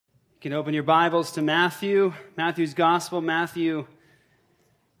You can open your Bibles to Matthew's Gospel, Matthew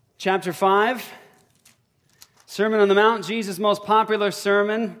chapter 5. Sermon on the Mount, Jesus' most popular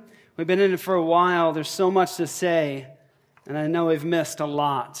sermon. We've been in it for a while. There's so much to say, and I know we've missed a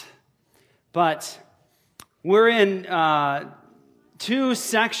lot. But we're in two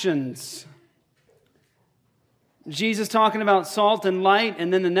sections. Jesus talking about salt and light,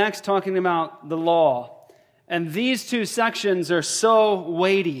 and then the next talking about the law. And these two sections are so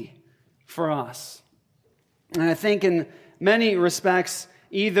weighty for us. And I think in many respects,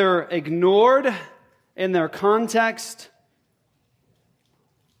 either ignored in their context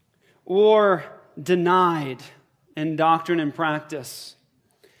or denied in doctrine and practice.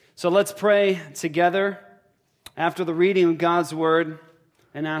 So let's pray together after the reading of God's Word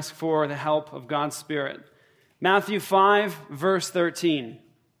and ask for the help of God's Spirit. Matthew 5, verse 13.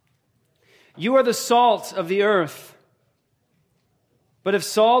 You are the salt of the earth. But if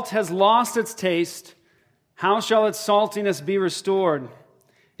salt has lost its taste, how shall its saltiness be restored?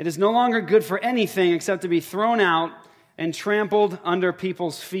 It is no longer good for anything except to be thrown out and trampled under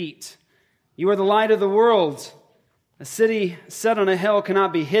people's feet. You are the light of the world. A city set on a hill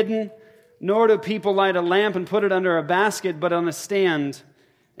cannot be hidden, nor do people light a lamp and put it under a basket, but on a stand,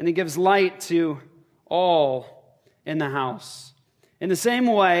 and it gives light to all in the house. In the same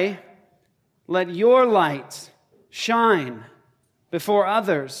way, let your light shine before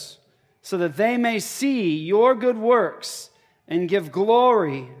others, so that they may see your good works and give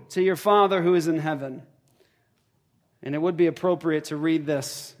glory to your Father who is in heaven. And it would be appropriate to read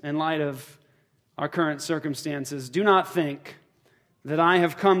this in light of our current circumstances. Do not think that I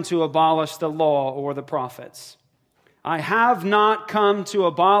have come to abolish the law or the prophets. I have not come to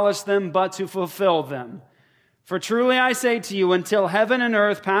abolish them, but to fulfill them. For truly I say to you, until heaven and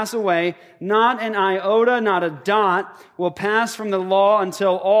earth pass away, not an iota, not a dot will pass from the law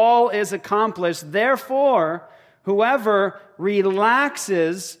until all is accomplished. Therefore, whoever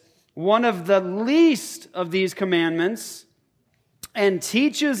relaxes one of the least of these commandments and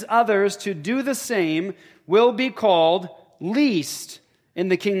teaches others to do the same will be called least in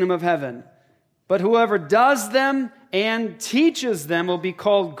the kingdom of heaven. But whoever does them and teaches them will be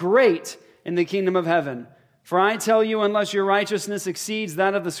called great in the kingdom of heaven. For I tell you, unless your righteousness exceeds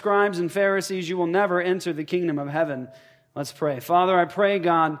that of the scribes and Pharisees, you will never enter the kingdom of heaven. Let's pray. Father, I pray,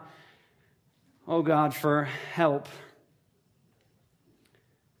 God, for help.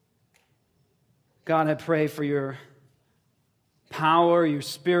 God, I pray for your power, your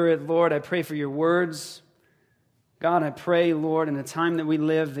Spirit, Lord. I pray for your words. God, I pray, Lord, in the time that we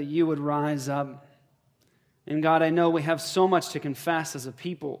live, that you would rise up. And God, I know we have so much to confess as a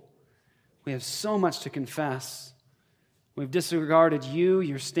people. We have so much to confess. We've disregarded you,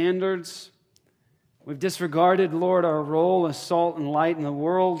 your standards. We've disregarded, Lord, our role as salt and light in the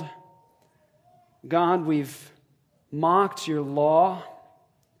world. God, we've mocked your law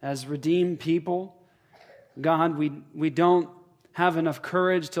as redeemed people. God, we don't have enough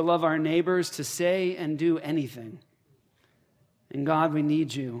courage to love our neighbors, to say and do anything. And God, we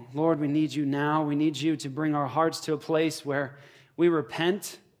need you. Lord, we need you now. We need you to bring our hearts to a place where we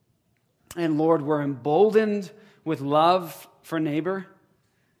repent. And Lord, we're emboldened with love for neighbor.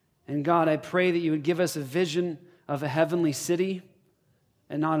 And God, I pray that you would give us a vision of a heavenly city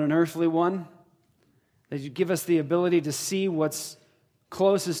and not an earthly one. That you give us the ability to see what's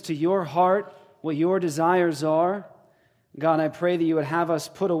closest to your heart, what your desires are. God, I pray that you would have us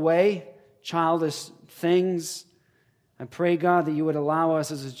put away childish things. I pray, God, that you would allow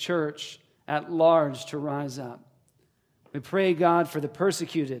us as a church at large to rise up. We pray, God, for the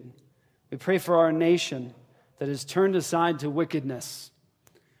persecuted. We pray for our nation that has turned aside to wickedness.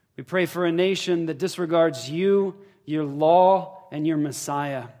 We pray for a nation that disregards you, your law, and your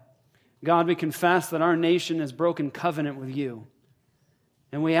Messiah. God, we confess that our nation has broken covenant with you.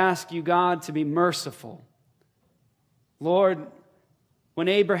 And we ask you, God, to be merciful. Lord, when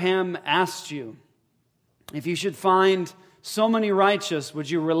Abraham asked you, if you should find so many righteous, would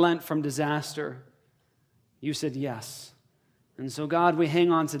you relent from disaster? You said yes. And so, God, we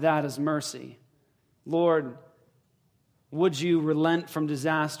hang on to that as mercy. Lord, would you relent from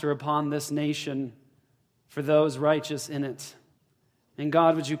disaster upon this nation for those righteous in it? And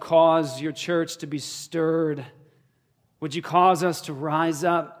God, would you cause your church to be stirred? Would you cause us to rise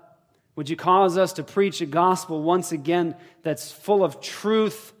up? Would you cause us to preach a gospel once again that's full of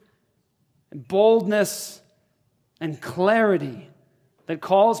truth and boldness and clarity, that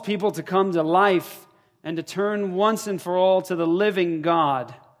calls people to come to life and to turn once and for all to the living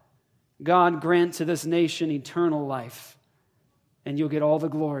God. God, grant to this nation eternal life, and you'll get all the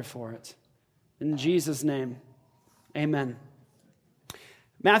glory for it. In Jesus' name, amen.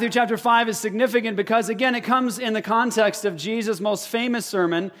 Matthew chapter 5 is significant because, again, it comes in the context of Jesus' most famous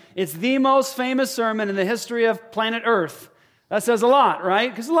sermon. It's the most famous sermon in the history of planet Earth. That says a lot,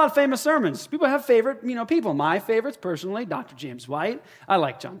 right? Because there's a lot of famous sermons. People have favorite, people. My favorites, personally, Dr. James White. I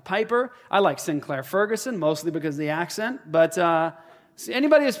like John Piper. I like Sinclair Ferguson, mostly because of the accent. But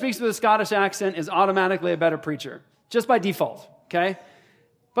anybody who speaks with a Scottish accent is automatically a better preacher, just by default, okay?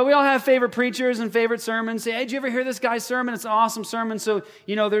 But we all have favorite preachers and favorite sermons. Say, hey, did you ever hear this guy's sermon? It's an awesome sermon. So,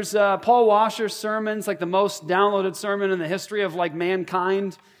 there's Paul Washer's sermons, like the most downloaded sermon in the history of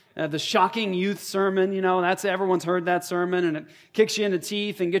mankind. The shocking youth sermon, that's everyone's heard that sermon, and it kicks you in the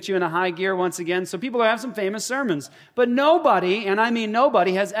teeth and gets you in a high gear once again. So people have some famous sermons. But nobody, and I mean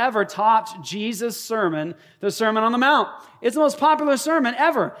nobody, has ever taught Jesus' sermon, the Sermon on the Mount. It's the most popular sermon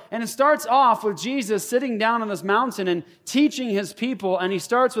ever. And it starts off with Jesus sitting down on this mountain and teaching his people, and he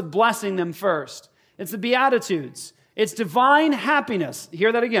starts with blessing them first. It's the Beatitudes. It's divine happiness.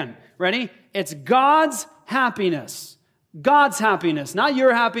 Hear that again. Ready? It's God's happiness. God's happiness, not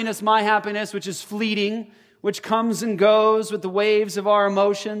your happiness, my happiness, which is fleeting, which comes and goes with the waves of our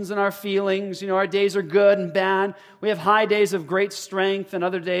emotions and our feelings. Our days are good and bad. We have high days of great strength and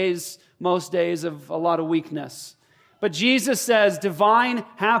other days, most days, of a lot of weakness. But Jesus says, divine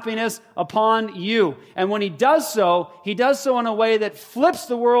happiness upon you. And when he does so in a way that flips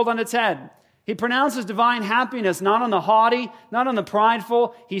the world on its head. He pronounces divine happiness not on the haughty, not on the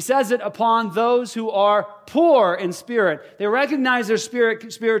prideful. He says it upon those who are poor in spirit. They recognize their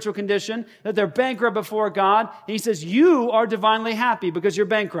spiritual condition, that they're bankrupt before God. And he says, you are divinely happy because you're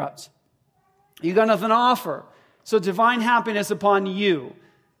bankrupt. You got nothing to offer. So divine happiness upon you.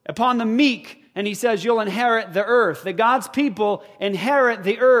 Upon the meek, and he says you'll inherit the earth. That God's people inherit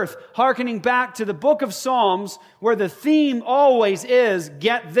the earth, hearkening back to the book of Psalms, where the theme always is,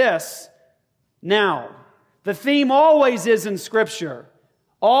 get this, now. The theme always is in Scripture.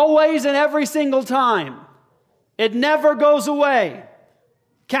 Always and every single time. It never goes away.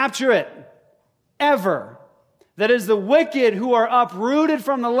 Capture it. Ever. That is the wicked who are uprooted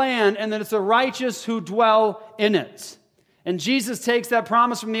from the land, and that it's the righteous who dwell in it. And Jesus takes that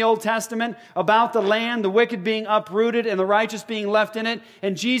promise from the Old Testament about the land, the wicked being uprooted and the righteous being left in it.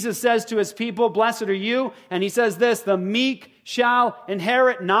 And Jesus says to his people, blessed are you. And he says this, the meek shall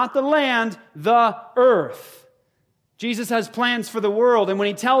inherit not the land, the earth. Jesus has plans for the world. And when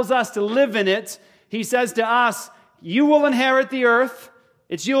he tells us to live in it, he says to us, you will inherit the earth.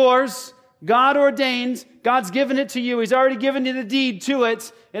 It's yours. God ordained. God's given it to you. He's already given you the deed to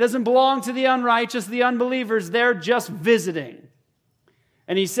it. It doesn't belong to the unrighteous, the unbelievers. They're just visiting.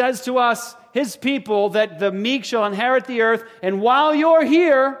 And he says to us, his people, that the meek shall inherit the earth. And while you're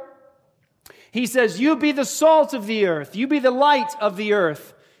here, he says, you be the salt of the earth. You be the light of the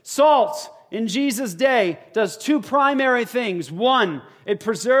earth. Salt, in Jesus' day, does two primary things. One, it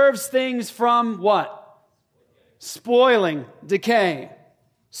preserves things from what? Spoiling, decay.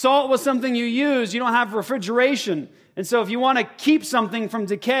 Salt was something you use. You don't have refrigeration. And so if you want to keep something from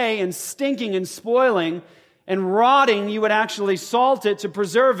decay and stinking and spoiling and rotting, you would actually salt it to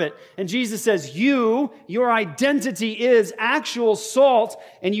preserve it. And Jesus says, your identity is actual salt,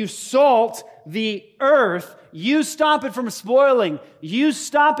 and you salt the earth. You stop it from spoiling. You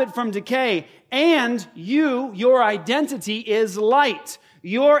stop it from decay. And your identity is light.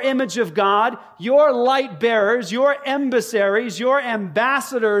 Your image of God, your light bearers, your emissaries, your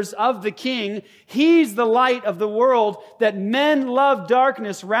ambassadors of the King. He's the light of the world, that men love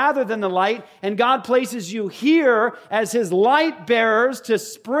darkness rather than the light. And God places you here as his light bearers to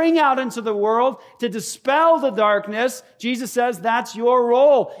spring out into the world, to dispel the darkness. Jesus says that's your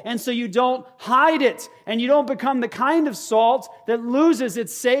role. And so you don't hide it, and you don't become the kind of salt that loses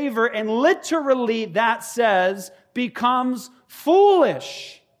its savor, and literally that says becomes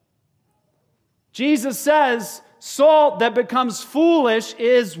foolish. Jesus says salt that becomes foolish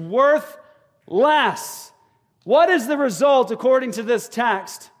is worth less. What is the result, according to this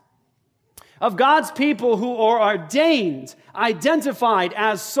text, of God's people who are ordained, identified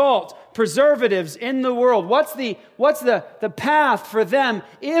as salt, preservatives in the world? What's the path for them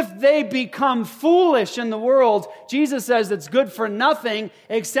if they become foolish in the world? Jesus says it's good for nothing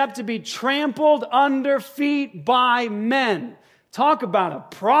except to be trampled under feet by men. Talk about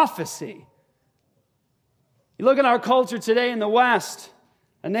a prophecy. You look at our culture today in the West,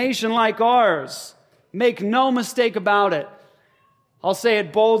 a nation like ours, make no mistake about it. I'll say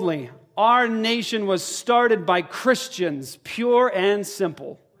it boldly. Our nation was started by Christians, pure and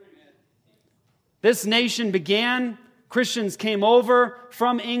simple. This nation began, Christians came over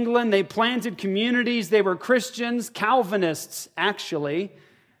from England, they planted communities, they were Christians, Calvinists actually.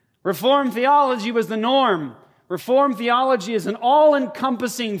 Reformed theology was the norm. Reformed theology is an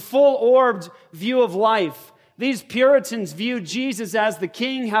all-encompassing, full-orbed view of life. These Puritans viewed Jesus as the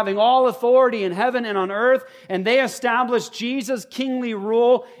king, having all authority in heaven and on earth, and they established Jesus' kingly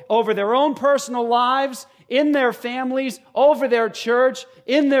rule over their own personal lives, in their families, over their church,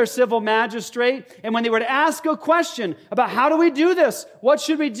 in their civil magistrate. And when they were to ask a question about how do we do this, what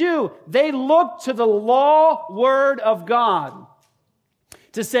should we do, they looked to the law word of God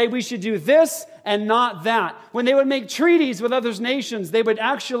to say we should do this and not that. When they would make treaties with other nations, they would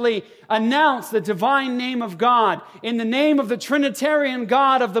actually announce the divine name of God in the name of the Trinitarian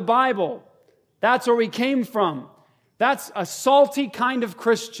God of the Bible. That's where we came from. That's a salty kind of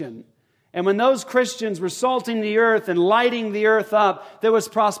Christian. And when those Christians were salting the earth and lighting the earth up, there was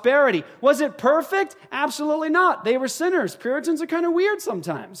prosperity. Was it perfect? Absolutely not. They were sinners. Puritans are kind of weird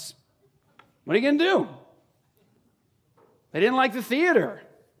sometimes. What are you going to do? They didn't like the theater.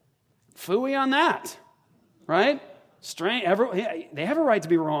 Phooey on that, right? Strange. They have a right to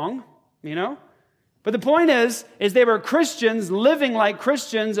be wrong, you know? But the point is they were Christians living like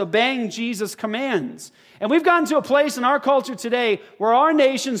Christians, obeying Jesus' commands. And we've gotten to a place in our culture today where our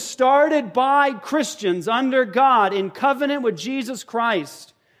nation, started by Christians under God in covenant with Jesus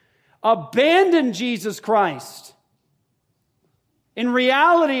Christ, abandoned Jesus Christ. In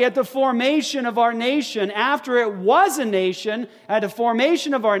reality, at the formation of our nation, after it was a nation, at the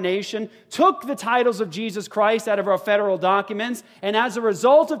formation of our nation, took the titles of Jesus Christ out of our federal documents, and as a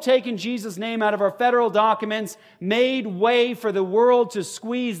result of taking Jesus' name out of our federal documents, made way for the world to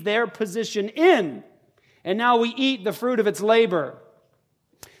squeeze their position in. And now we eat the fruit of its labor.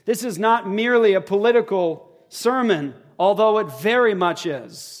 This is not merely a political sermon, although it very much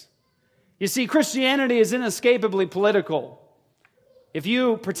is. You see, Christianity is inescapably political. If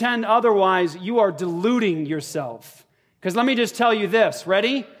you pretend otherwise, you are deluding yourself. Because let me just tell you this,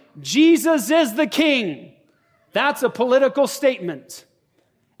 ready? Jesus is the king. That's a political statement.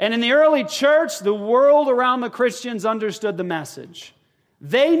 And in the early church, the world around the Christians understood the message.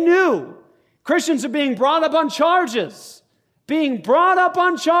 They knew Christians are being brought up on charges. Being brought up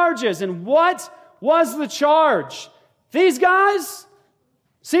on charges. And what was the charge? These guys,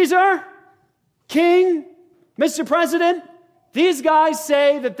 Caesar, King, Mr. President, these guys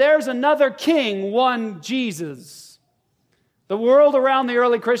say that there's another king, one Jesus. The world around the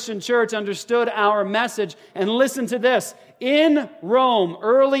early Christian church understood our message. And listen to this. In Rome,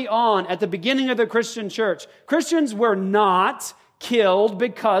 early on, at the beginning of the Christian church, Christians were not killed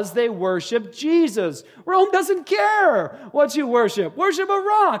because they worshiped Jesus. Rome doesn't care what you worship. Worship a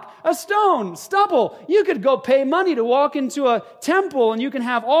rock, a stone, stubble. You could go pay money to walk into a temple and you can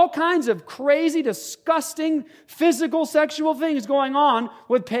have all kinds of crazy, disgusting, physical, sexual things going on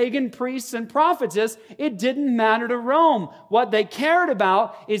with pagan priests and prophetess. It didn't matter to Rome. What they cared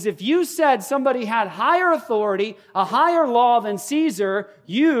about is if you said somebody had higher authority, a higher law than Caesar,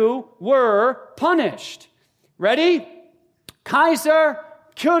 you were punished. Ready? Kaiser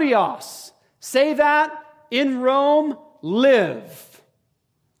Kyrios. Say that in Rome, live.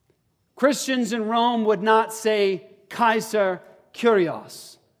 Christians in Rome would not say Kaiser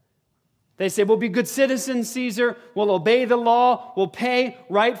Kyrios. They say, we'll be good citizens, Caesar. We'll obey the law. We'll pay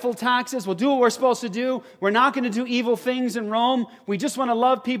rightful taxes. We'll do what we're supposed to do. We're not going to do evil things in Rome. We just want to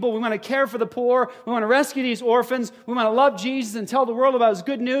love people. We want to care for the poor. We want to rescue these orphans. We want to love Jesus and tell the world about his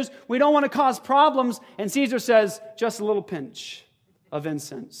good news. We don't want to cause problems. And Caesar says, just a little pinch of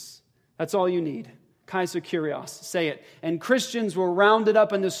incense. That's all you need. Kaiser Kyrios. Say it. And Christians were rounded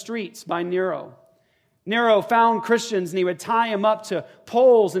up in the streets by Nero. Nero found Christians and he would tie them up to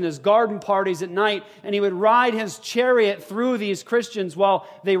poles in his garden parties at night, and he would ride his chariot through these Christians while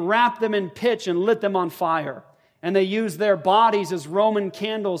they wrapped them in pitch and lit them on fire. And they used their bodies as Roman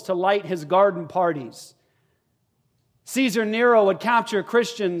candles to light his garden parties. Caesar Nero would capture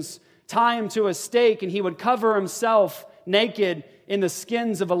Christians, tie them to a stake, and he would cover himself naked in the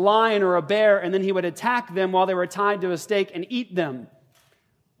skins of a lion or a bear, and then he would attack them while they were tied to a stake and eat them.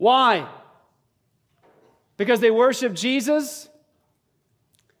 Why? Because they worship Jesus?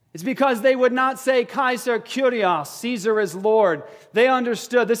 It's because they would not say Kaiser Kyrios, Caesar is Lord. They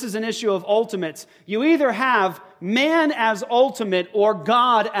understood this is an issue of ultimates. You either have man as ultimate or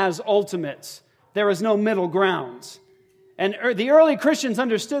God as ultimate. There is no middle ground. And the early Christians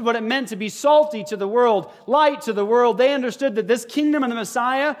understood what it meant to be salty to the world, light to the world. They understood that this kingdom of the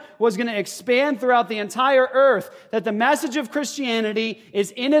Messiah was going to expand throughout the entire earth, that the message of Christianity is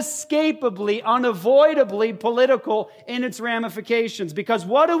inescapably, unavoidably political in its ramifications. Because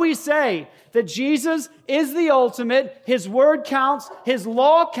what do we say? That Jesus is the ultimate, his word counts, his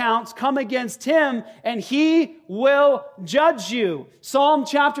law counts, come against him, and he will judge you. Psalm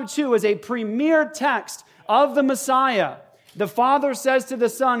chapter 2 is a premier text of the Messiah. The Father says to the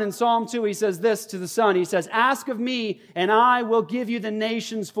Son in Psalm 2, he says this to the Son. He says, ask of me, and I will give you the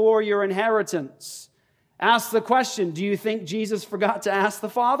nations for your inheritance. Ask the question, do you think Jesus forgot to ask the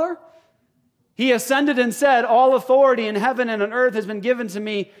Father? He ascended and said, all authority in heaven and on earth has been given to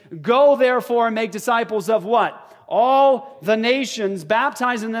me. Go therefore and make disciples of what? All the nations,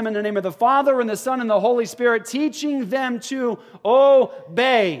 baptizing them in the name of the Father and the Son and the Holy Spirit, teaching them to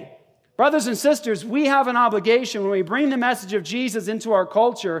obey. Brothers and sisters, we have an obligation when we bring the message of Jesus into our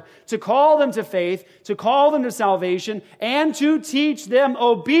culture to call them to faith, to call them to salvation, and to teach them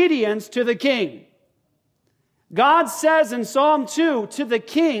obedience to the King. God says in Psalm 2 to the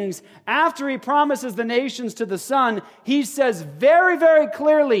kings, after he promises the nations to the Son, he says very, very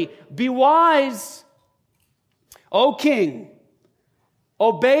clearly, be wise, O King,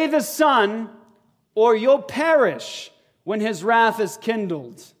 obey the Son, or you'll perish when his wrath is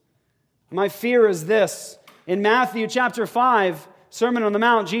kindled. My fear is this. In Matthew chapter 5, Sermon on the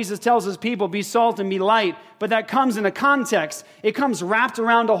Mount, Jesus tells his people, be salt and be light. But that comes in a context. It comes wrapped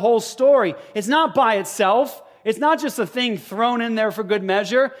around a whole story. It's not by itself. It's not just a thing thrown in there for good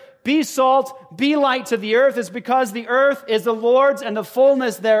measure. Be salt, be light to the earth. It's because the earth is the Lord's and the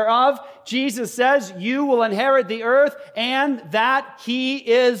fullness thereof. Jesus says, you will inherit the earth and that he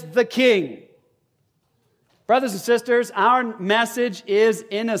is the king. Brothers and sisters, our message is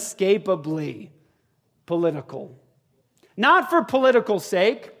inescapably political. Not for political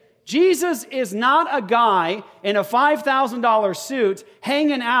sake. Jesus is not a guy in a $5,000 suit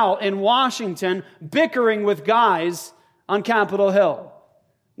hanging out in Washington bickering with guys on Capitol Hill.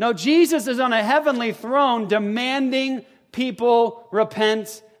 No, Jesus is on a heavenly throne demanding people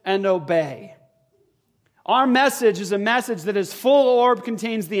repent and obey. Our message is a message that is full orb,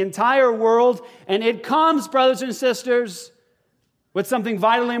 contains the entire world, and it comes, brothers and sisters, with something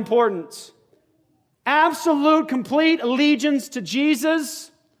vitally important. Absolute, complete allegiance to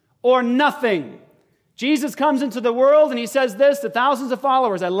Jesus or nothing. Jesus comes into the world and he says this to thousands of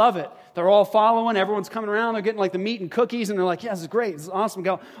followers. I love it. They're all following. Everyone's coming around. They're getting like the meat and cookies, and they're like, yeah, this is great. This is awesome.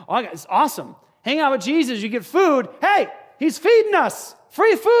 Go, oh, it's awesome. Hang out with Jesus. You get food. Hey, he's feeding us.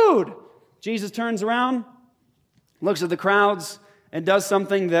 Free food. Jesus turns around, looks at the crowds, and does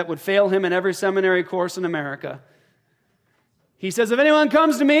something that would fail him in every seminary course in America. He says, if anyone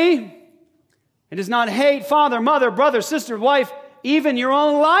comes to me and does not hate father, mother, brother, sister, wife, even your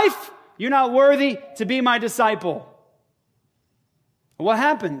own life, you're not worthy to be my disciple. What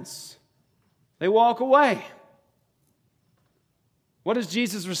happens? They walk away. What is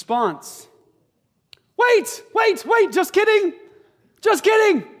Jesus' response? Wait, just kidding. Just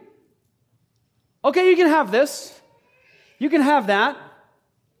kidding. Okay, you can have this. You can have that.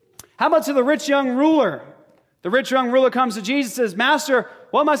 How about to the rich young ruler? The rich young ruler comes to Jesus and says, Master,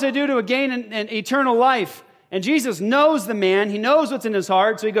 what must I do to gain an eternal life? And Jesus knows the man. He knows what's in his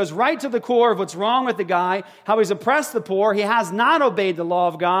heart. So he goes right to the core of what's wrong with the guy, how he's oppressed the poor. He has not obeyed the law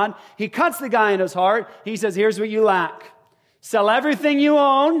of God. He cuts the guy in his heart. He says, here's what you lack. Sell everything you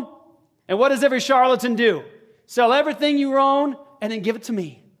own. And what does every charlatan do? Sell everything you own and then give it to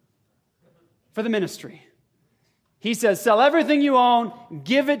me for the ministry. He says, sell everything you own,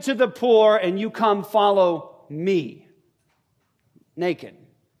 give it to the poor, and you come follow me. Naked.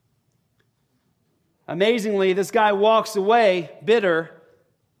 Amazingly, this guy walks away bitter,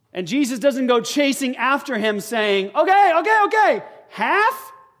 and Jesus doesn't go chasing after him saying, okay,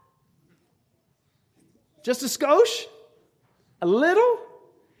 half? Just a skosh? A little?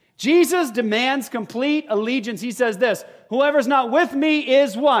 Jesus demands complete allegiance. He says this, whoever's not with me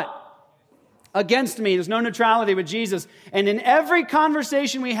is what? Against me. There's no neutrality with Jesus. And in every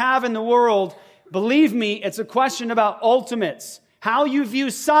conversation we have in the world, believe me, it's a question about ultimates. How you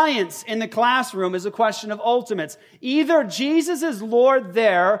view science in the classroom is a question of ultimates. Either Jesus is Lord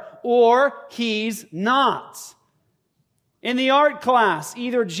there or he's not. In the art class,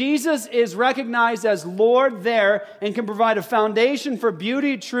 either Jesus is recognized as Lord there and can provide a foundation for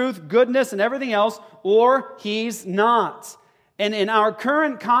beauty, truth, goodness, and everything else, or he's not. And in our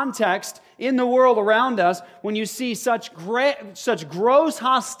current context, in the world around us, when you see such gross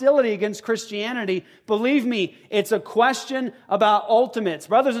hostility against Christianity, believe me, it's a question about ultimates.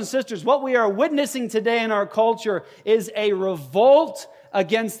 Brothers and sisters, what we are witnessing today in our culture is a revolt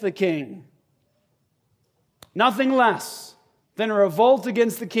against the king. Nothing less than a revolt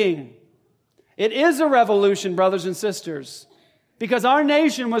against the king. It is a revolution, brothers and sisters, because our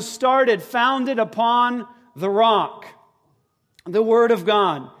nation was founded upon the rock, the Word of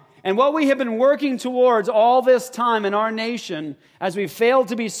God. And what we have been working towards all this time in our nation, as we failed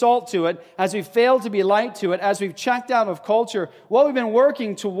to be salt to it, as we failed to be light to it, as we've checked out of culture, what we've been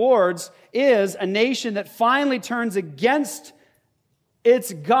working towards is a nation that finally turns against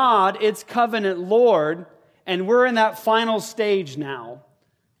its God, its covenant Lord, and we're in that final stage now.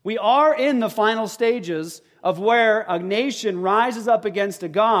 We are in the final stages of where a nation rises up against a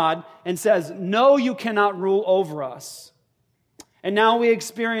God and says, no, you cannot rule over us. And now we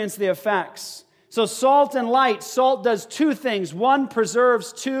experience the effects. So salt and light, salt does two things. One,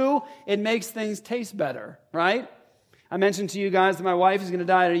 preserves. Two, it makes things taste better, right? I mentioned to you guys that my wife is going to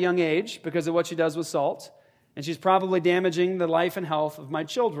die at a young age because of what she does with salt. And she's probably damaging the life and health of my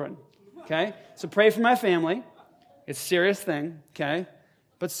children, okay? So pray for my family. It's a serious thing, okay?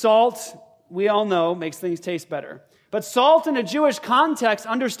 But salt, we all know, makes things taste better. But salt in a Jewish context,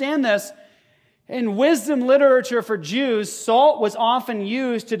 understand this, in wisdom literature for Jews, salt was often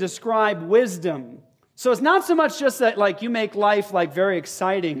used to describe wisdom. So it's not so much just that like you make life like very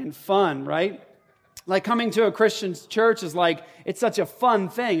exciting and fun, right? Like coming to a Christian church is like, it's such a fun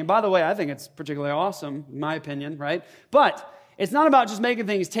thing. And by the way, I think it's particularly awesome, in my opinion, right? But it's not about just making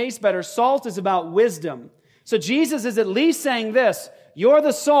things taste better. Salt is about wisdom. So Jesus is at least saying this, you're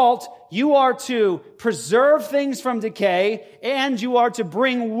the salt, you are to preserve things from decay, and you are to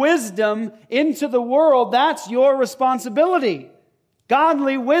bring wisdom into the world. That's your responsibility.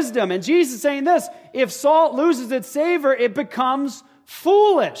 Godly wisdom. And Jesus is saying this, if salt loses its savor, it becomes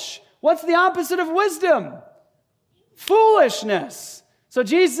foolish. What's the opposite of wisdom? Foolishness. So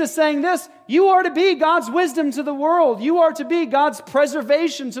Jesus is saying this, you are to be God's wisdom to the world. You are to be God's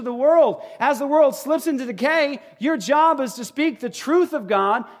preservation to the world. As the world slips into decay, your job is to speak the truth of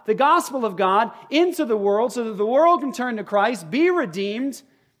God, the gospel of God, into the world so that the world can turn to Christ, be redeemed,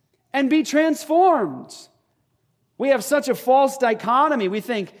 and be transformed. We have such a false dichotomy. We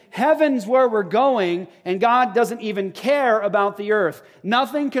think heaven's where we're going, and God doesn't even care about the earth.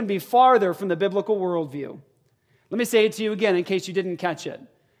 Nothing can be farther from the biblical worldview. Let me say it to you again in case you didn't catch it.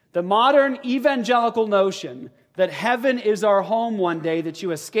 The modern evangelical notion that heaven is our home one day that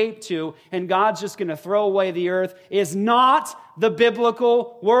you escape to and God's just going to throw away the earth is not the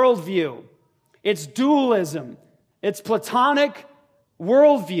biblical worldview. It's dualism. It's Platonic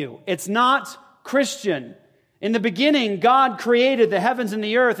worldview. It's not Christian. In the beginning, God created the heavens and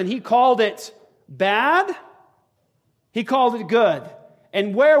the earth, and He called it bad. He called it good.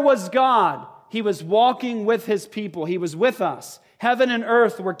 And where was God? He was walking with His people. He was with us. Heaven and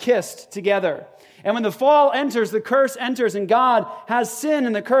earth were kissed together. And when the fall enters, the curse enters, and God has sin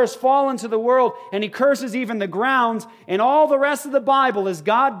and the curse fall into the world, and He curses even the ground. And all the rest of the Bible is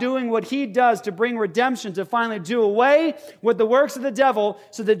God doing what He does to bring redemption, to finally do away with the works of the devil,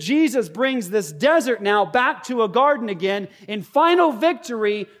 so that Jesus brings this desert now back to a garden again in final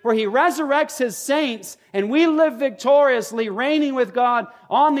victory, where He resurrects His saints, and we live victoriously, reigning with God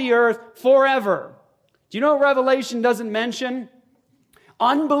on the earth forever. Do you know what Revelation doesn't mention?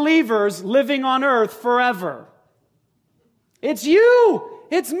 Unbelievers living on earth forever. It's you.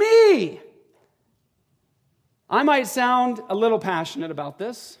 It's me. I might sound a little passionate about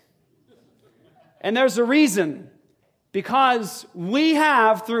this. And there's a reason. Because we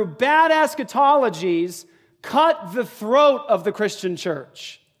have, through bad eschatologies, cut the throat of the Christian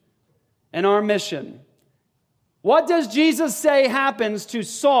church and our mission. What does Jesus say happens to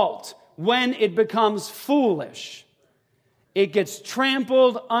salt when it becomes foolish? It gets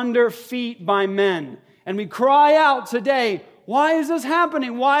trampled under feet by men. And we cry out today, why is this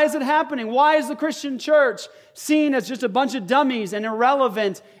happening? Why is it happening? Why is the Christian church seen as just a bunch of dummies and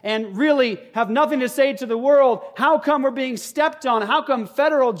irrelevant and really have nothing to say to the world? How come we're being stepped on? How come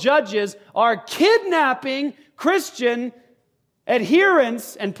federal judges are kidnapping Christian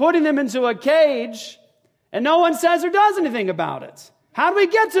adherents and putting them into a cage and no one says or does anything about it? How do we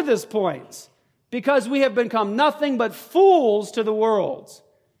get to this point? Because we have become nothing but fools to the world.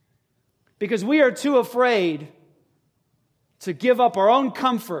 Because we are too afraid to give up our own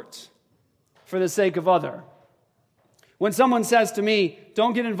comfort for the sake of other. When someone says to me,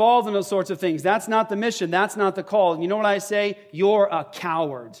 don't get involved in those sorts of things, that's not the mission, that's not the call. You know what I say? You're a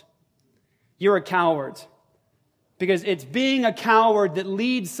coward. You're a coward. Because it's being a coward that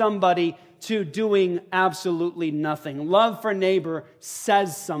leads somebody to doing absolutely nothing. Love for neighbor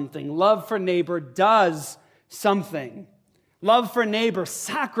says something. Love for neighbor does something. Love for neighbor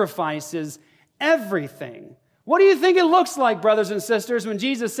sacrifices everything. What do you think it looks like, brothers and sisters, when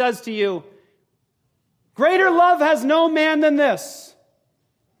Jesus says to you, greater love has no man than this,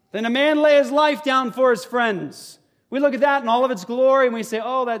 than a man lay his life down for his friends? We look at that in all of its glory and we say,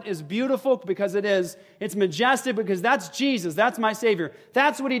 oh, that is beautiful because it is. It's majestic because that's Jesus. That's my Savior.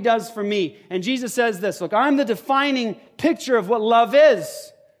 That's what He does for me. And Jesus says this, look, I'm the defining picture of what love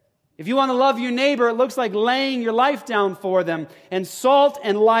is. If you want to love your neighbor, it looks like laying your life down for them. And salt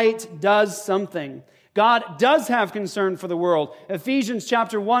and light does something. God does have concern for the world. Ephesians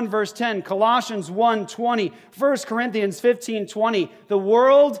chapter 1, verse 10, Colossians 1, 20, 1 Corinthians 15, 20. The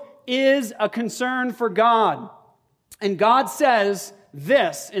world is a concern for God. And God says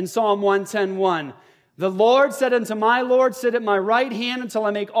this in Psalm 110:1. The Lord said unto my Lord, sit at my right hand until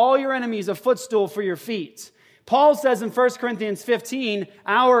I make all your enemies a footstool for your feet. Paul says in 1 Corinthians 15,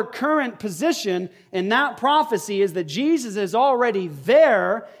 our current position in that prophecy is that Jesus is already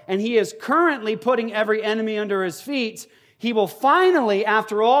there and He is currently putting every enemy under His feet. He will finally,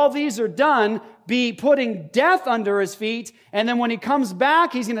 after all these are done, be putting death under His feet. And then when He comes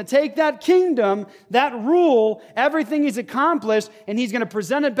back, He's going to take that kingdom, that rule, everything He's accomplished, and He's going to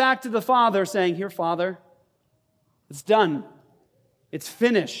present it back to the Father saying, here, Father, it's done. It's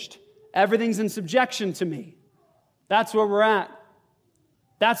finished. Everything's in subjection to me. That's where we're at.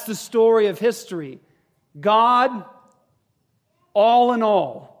 That's the story of history. God, all in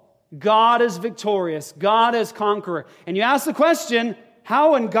all, God is victorious. God is conqueror. And you ask the question,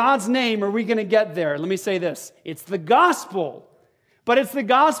 how in God's name are we going to get there? Let me say this. It's the gospel. But it's the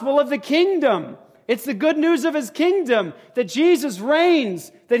gospel of the kingdom. It's the good news of His kingdom. That Jesus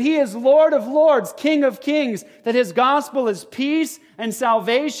reigns. That He is Lord of lords, King of kings. That His gospel is peace and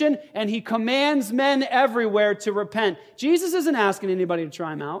salvation. And He commands men everywhere to repent. Jesus isn't asking anybody to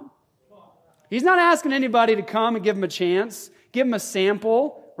try Him out. He's not asking anybody to come and give Him a chance. Give Him a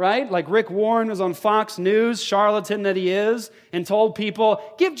sample. Right? Like Rick Warren was on Fox News, charlatan that he is, and told people,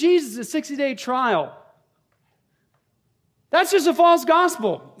 give Jesus a 60-day trial. That's just a false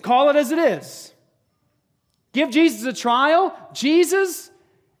gospel. Call it as it is. Give Jesus a trial. Jesus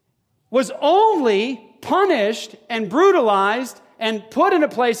was only punished and brutalized and put in a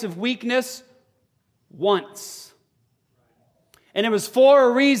place of weakness once. And it was for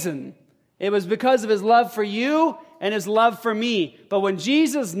a reason. It was because of His love for you and His love for me. But when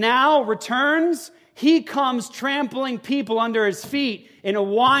Jesus now returns, He comes trampling people under His feet in a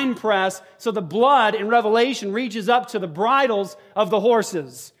winepress, so the blood in Revelation reaches up to the bridles of the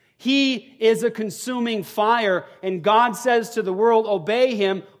horses. He is a consuming fire, and God says to the world, obey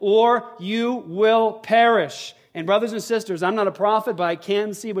Him or you will perish. And brothers and sisters, I'm not a prophet, but I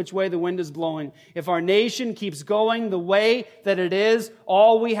can see which way the wind is blowing. If our nation keeps going the way that it is,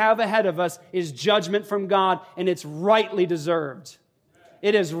 all we have ahead of us is judgment from God, and it's rightly deserved.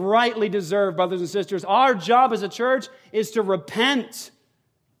 It is rightly deserved, brothers and sisters. Our job as a church is to repent.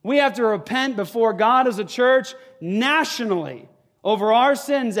 We have to repent before God as a church nationally over our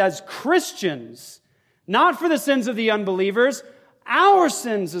sins as Christians, not for the sins of the unbelievers, our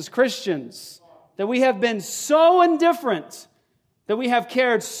sins as Christians. That we have been so indifferent, that we have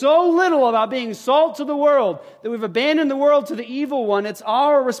cared so little about being salt to the world, that we've abandoned the world to the evil one. It's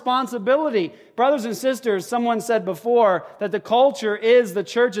our responsibility. Brothers and sisters, someone said before that the culture is the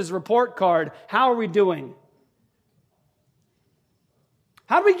church's report card. How are we doing?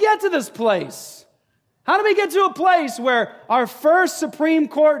 How do we get to this place? How do we get to a place where our first Supreme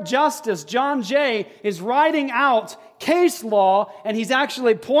Court Justice, John Jay, is writing out case law, and he's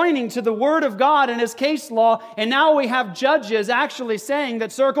actually pointing to the Word of God in his case law, and now we have judges actually saying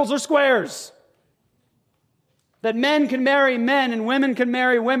that circles are squares. That men can marry men and women can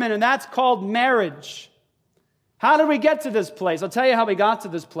marry women, and that's called marriage. How did we get to this place? I'll tell you how we got to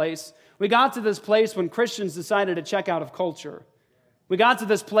this place. We got to this place when Christians decided to check out of culture. We got to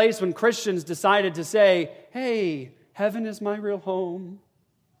this place when Christians decided to say, hey, heaven is my real home.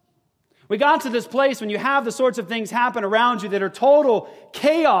 We got to this place when you have the sorts of things happen around you that are total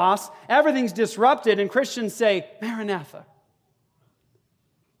chaos, everything's disrupted, and Christians say, Maranatha.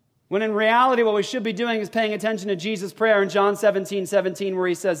 When in reality, what we should be doing is paying attention to Jesus' prayer in John 17:17, where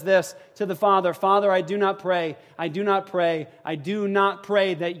He says this to the Father, Father, I do not pray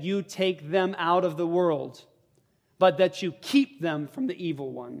that you take them out of the world, but that you keep them from the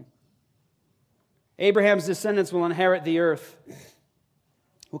evil one. Abraham's descendants will inherit the earth.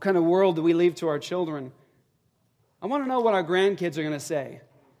 What kind of world do we leave to our children? I want to know what our grandkids are going to say.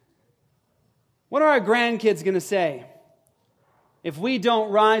 What are our grandkids going to say if we don't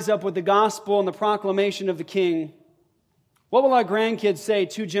rise up with the gospel and the proclamation of the King? What will our grandkids say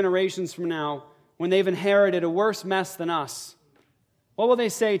 2 generations from now when they've inherited a worse mess than us? What will they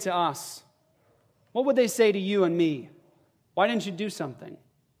say to us? What would they say to you and me? Why didn't you do something?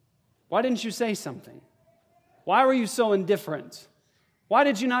 Why didn't you say something? Why were you so indifferent? Why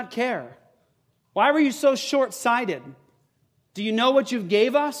did you not care? Why were you so short-sighted? Do you know what you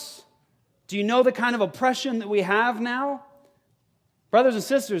gave us? Do you know the kind of oppression that we have now? Brothers and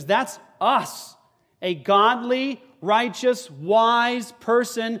sisters, that's us. A godly, righteous, wise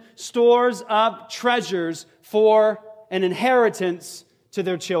person stores up treasures for an inheritance to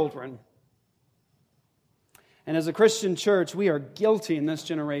their children. And as a Christian church, we are guilty in this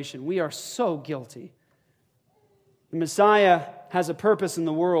generation. We are so guilty. The Messiah has a purpose in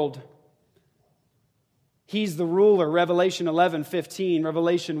the world. He's the ruler, Revelation 11:15,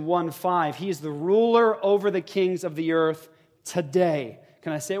 Revelation 1:5. He's the ruler over the kings of the earth today.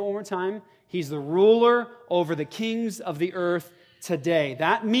 Can I say it one more time? He's the ruler over the kings of the earth today.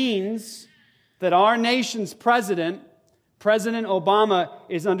 That means that our nation's President Obama,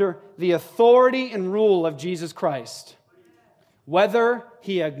 is under the authority and rule of Jesus Christ. Whether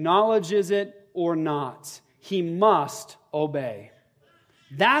he acknowledges it or not, he must obey.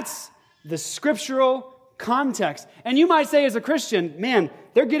 That's the scriptural context. And you might say as a Christian, man,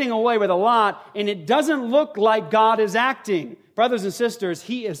 they're getting away with a lot, and it doesn't look like God is acting. Brothers and sisters,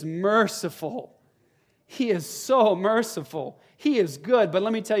 He is merciful. He is so merciful. He is good. But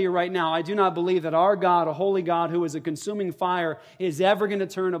let me tell you right now, I do not believe that our God, a holy God who is a consuming fire, is ever going to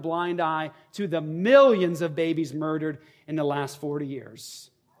turn a blind eye to the millions of babies murdered in the last 40 years.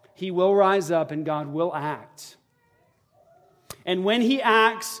 He will rise up and God will act. And when He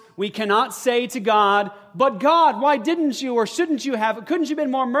acts, we cannot say to God, but God, why didn't you or shouldn't you have? Couldn't you have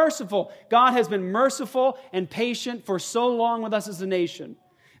been more merciful? God has been merciful and patient for so long with us as a nation.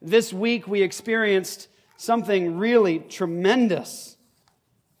 This week we experienced something really tremendous.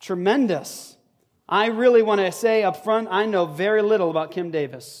 Tremendous. I really want to say up front, I know very little about Kim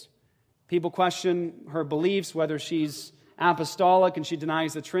Davis. People question her beliefs, whether she's apostolic and she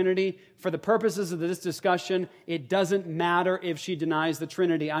denies the Trinity. For the purposes of this discussion, it doesn't matter if she denies the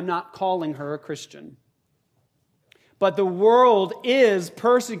Trinity. I'm not calling her a Christian. But the world is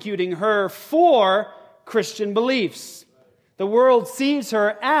persecuting her for Christian beliefs. The world sees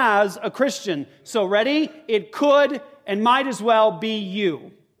her as a Christian. So ready? It could and might as well be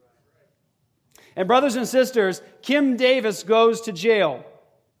you. And brothers and sisters, Kim Davis goes to jail.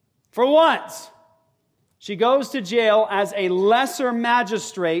 For what? She goes to jail as a lesser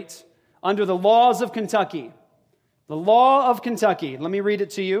magistrate under the laws of Kentucky. The law of Kentucky, let me read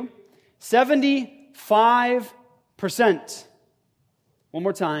it to you. 75%. One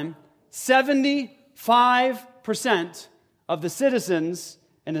more time. 75% of the citizens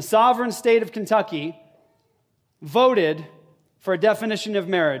in the sovereign state of Kentucky voted for a definition of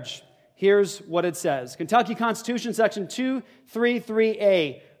marriage. Here's what it says. Kentucky Constitution, Section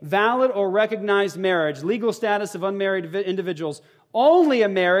 233A. Valid or recognized marriage, legal status of unmarried individuals. Only a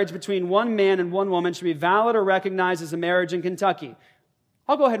marriage between one man and one woman should be valid or recognized as a marriage in Kentucky.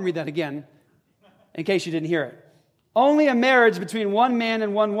 I'll go ahead and read that again, in case you didn't hear it. Only a marriage between one man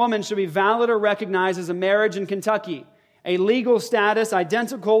and one woman should be valid or recognized as a marriage in Kentucky. A legal status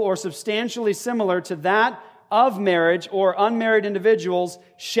identical or substantially similar to that of marriage or unmarried individuals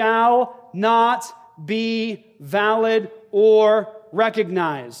shall not be valid or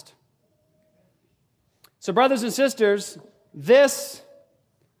recognized. So, brothers and sisters, this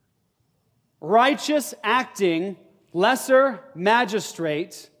righteous acting lesser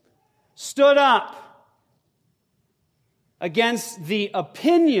magistrate stood up against the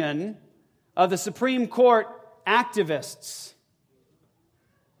opinion of the Supreme Court activists.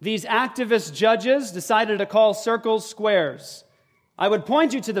 These activist judges decided to call circles squares. I would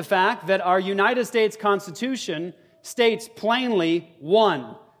point you to the fact that our United States Constitution states plainly,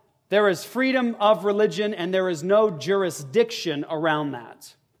 one, there is freedom of religion and there is no jurisdiction around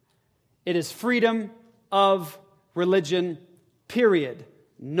that. It is freedom of religion, period.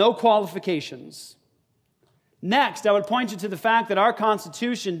 No qualifications. Next, I would point you to the fact that our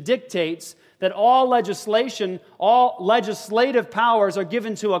Constitution dictates that all legislative powers are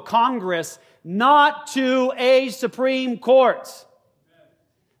given to a Congress, not to a Supreme Court.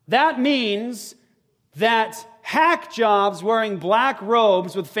 That means that hack jobs wearing black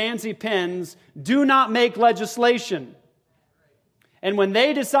robes with fancy pins do not make legislation. And when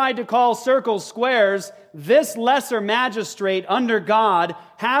they decide to call circles squares, this lesser magistrate under God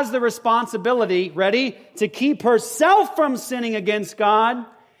has the responsibility, ready, to keep herself from sinning against God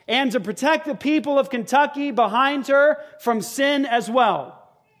and to protect the people of Kentucky behind her from sin as well.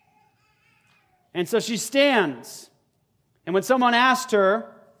 And so she stands. And when someone asked her,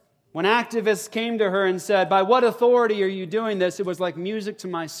 when activists came to her and said, by what authority are you doing this? It was like music to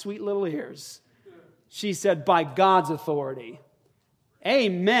my sweet little ears. She said, by God's authority.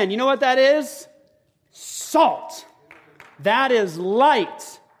 Amen. You know what that is? Salt. That is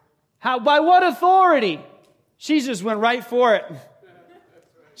light. How? By what authority? She just went right for it.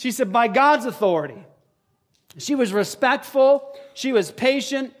 She said, by God's authority. She was respectful. She was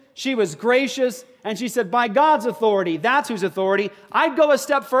patient. She was gracious. And she said, by God's authority. That's whose authority. I'd go a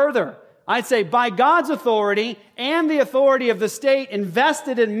step further. I'd say, by God's authority and the authority of the state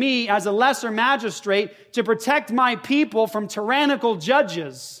invested in me as a lesser magistrate to protect my people from tyrannical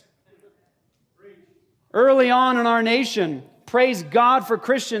judges. Early on in our nation, praise God for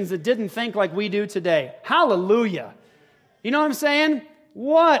Christians that didn't think like we do today. Hallelujah. You know what I'm saying?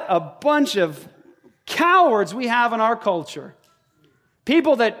 What a bunch of cowards we have in our culture.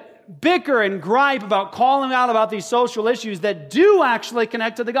 People that bicker and gripe about calling out about these social issues that do actually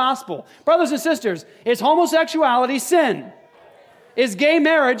connect to the gospel. Brothers and sisters, is homosexuality sin? Is gay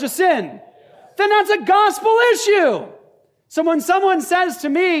marriage a sin? Then that's a gospel issue. So when someone says to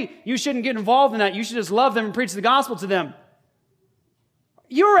me, you shouldn't get involved in that, you should just love them and preach the gospel to them,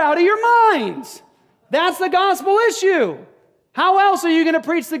 you're out of your minds. That's the gospel issue. How else are you going to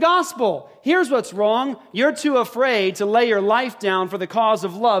preach the gospel? Here's what's wrong. You're too afraid to lay your life down for the cause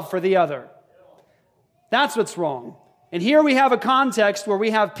of love for the other. That's what's wrong. And here we have a context where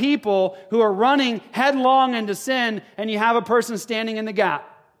we have people who are running headlong into sin, and you have a person standing in the gap.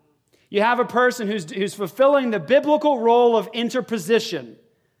 You have a person who's fulfilling the biblical role of interposition.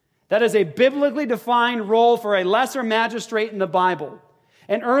 That is a biblically defined role for a lesser magistrate in the Bible.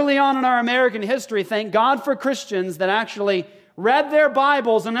 And early on in our American history, thank God for Christians that actually read their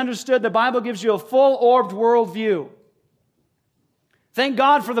Bibles and understood the Bible gives you a full-orbed worldview. Thank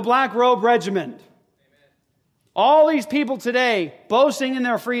God for the Black Robe Regiment. All these people today boasting in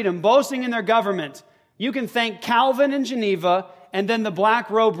their freedom, boasting in their government. You can thank Calvin in Geneva and then the Black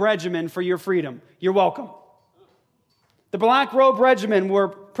Robe Regiment for your freedom. You're welcome. The Black Robe Regiment were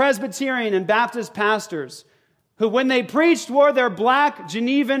Presbyterian and Baptist pastors who, when they preached, wore their black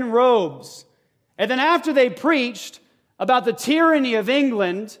Genevan robes. And then after they preached about the tyranny of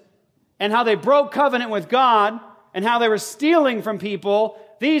England and how they broke covenant with God and how they were stealing from people,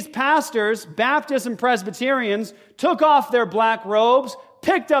 these pastors, Baptists and Presbyterians, took off their black robes,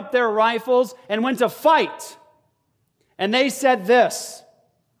 picked up their rifles, and went to fight. And they said this.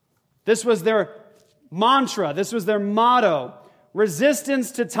 This was their mantra. This was their motto.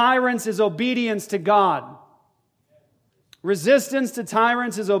 Resistance to tyrants is obedience to God. Resistance to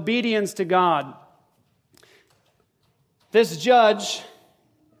tyrants is obedience to God. This judge,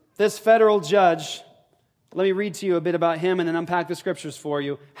 this federal judge, let me read to you a bit about him and then unpack the scriptures for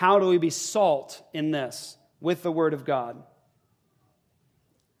you. How do we be salt in this with the Word of God?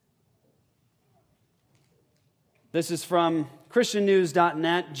 This is from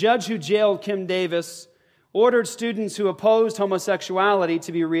ChristianNews.net. Judge who jailed Kim Davis ordered students who opposed homosexuality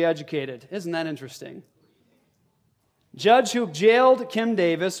to be re-educated. Isn't that interesting? Judge who jailed Kim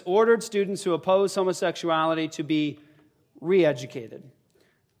Davis ordered students who opposed homosexuality to be re-educated.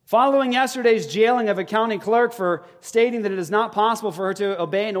 Following yesterday's jailing of a county clerk for stating that it is not possible for her to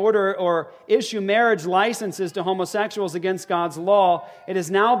obey an order or issue marriage licenses to homosexuals against God's law, it is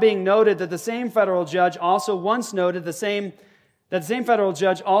now being noted that the same federal judge also once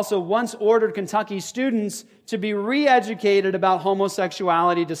ordered Kentucky students to be re-educated about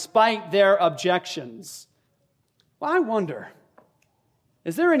homosexuality despite their objections. Well, I wonder,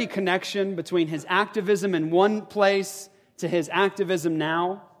 is there any connection between his activism in one place to his activism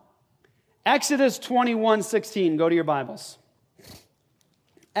now? Exodus 21:16. Go to your Bibles.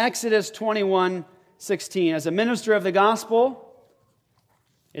 Exodus 21:16. As a minister of the gospel,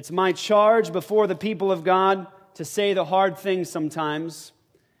 it's my charge before the people of God to say the hard things sometimes.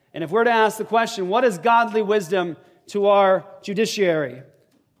 And if we're to ask the question, what is godly wisdom to our judiciary?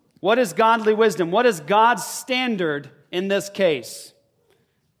 What is godly wisdom? What is God's standard in this case?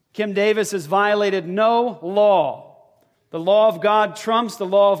 Kim Davis has violated no law. The law of God trumps the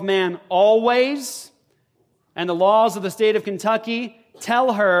law of man always, and the laws of the state of Kentucky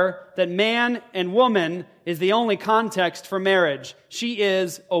tell her that man and woman is the only context for marriage. She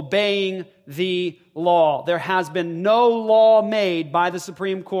is obeying the law. There has been no law made by the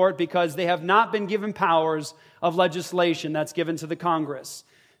Supreme Court because they have not been given powers of legislation that's given to the Congress.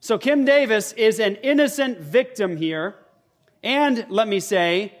 So Kim Davis is an innocent victim here, and let me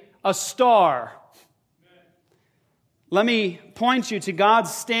say, a star. Let me point you to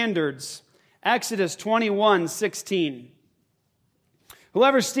God's standards. Exodus 21:16.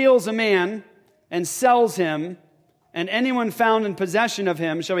 Whoever steals a man and sells him, and anyone found in possession of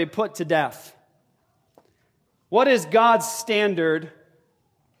him shall be put to death. What is God's standard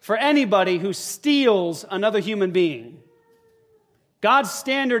for anybody who steals another human being? God's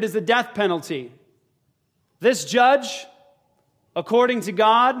standard is the death penalty. This judge, according to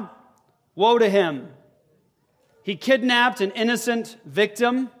God, Woe to him. He kidnapped an innocent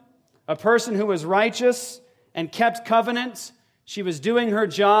victim, a person who was righteous and kept covenant. She was doing her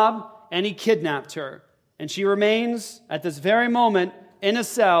job, and he kidnapped her. And she remains at this very moment in a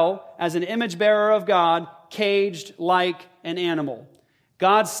cell as an image bearer of God, caged like an animal.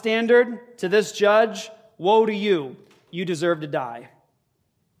 God's standard to this judge, woe to you. You deserve to die.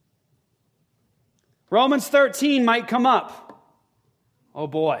 Romans 13 might come up. Oh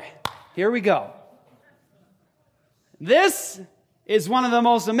boy, here we go. This is one of the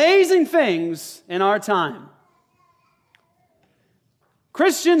most amazing things in our time.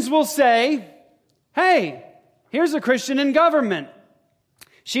 Christians will say, hey, here's a Christian in government.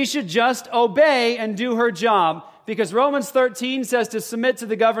 She should just obey and do her job because Romans 13 says to submit to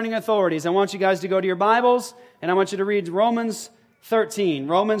the governing authorities. I want you guys to go to your Bibles and I want you to read Romans 13.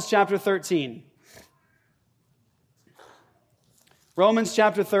 Romans chapter 13. Romans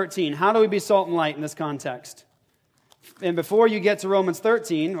chapter 13. How do we be salt and light in this context? And before you get to Romans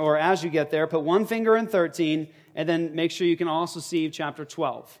 13, or as you get there, put one finger in 13, and then make sure you can also see chapter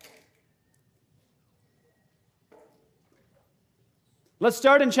 12. Let's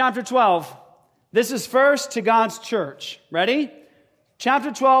start in chapter 12. This is first to God's church. Ready?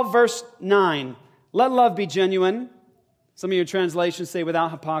 Chapter 12, verse 9. Let love be genuine. Some of your translations say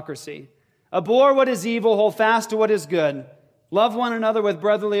without hypocrisy. Abhor what is evil, hold fast to what is good. Love one another with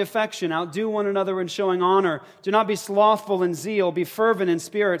brotherly affection. Outdo one another in showing honor. Do not be slothful in zeal. Be fervent in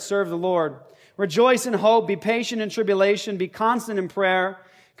spirit. Serve the Lord. Rejoice in hope. Be patient in tribulation. Be constant in prayer.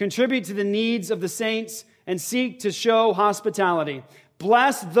 Contribute to the needs of the saints and seek to show hospitality.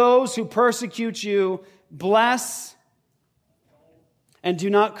 Bless those who persecute you. Bless and do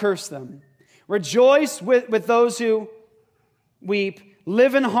not curse them. Rejoice with those who weep.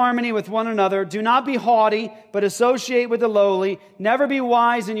 Live in harmony with one another. Do not be haughty, but associate with the lowly. Never be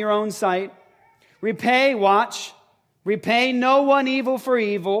wise in your own sight. Repay no one evil for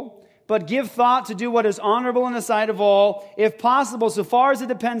evil, but give thought to do what is honorable in the sight of all. If possible, so far as it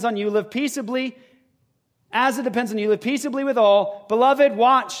depends on you, live peaceably. As it depends on you, live peaceably with all. Beloved,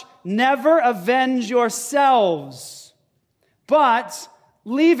 watch. Never avenge yourselves, but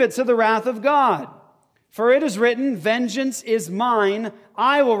leave it to the wrath of God. For it is written, vengeance is mine,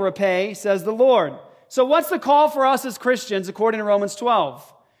 I will repay, says the Lord. So what's the call for us as Christians according to Romans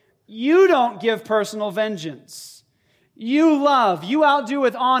 12? You don't give personal vengeance. You love, you outdo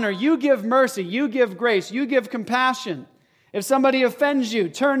with honor, you give mercy, you give grace, you give compassion. If somebody offends you,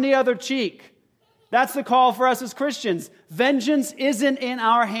 turn the other cheek. That's the call for us as Christians. Vengeance isn't in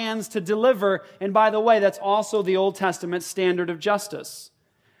our hands to deliver. And by the way, that's also the Old Testament standard of justice.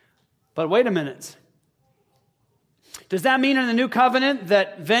 But wait a minute. Does that mean in the new covenant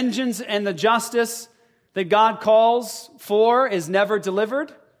that vengeance and the justice that God calls for is never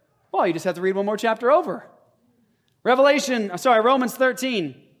delivered? Well, you just have to read one more chapter over. Romans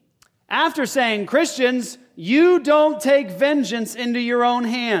 13. After saying, Christians, you don't take vengeance into your own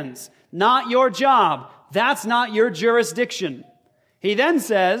hands. Not your job. That's not your jurisdiction. He then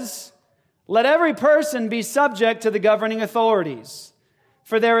says, let every person be subject to the governing authorities.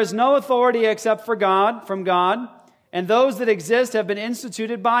 For there is no authority except from God, and those that exist have been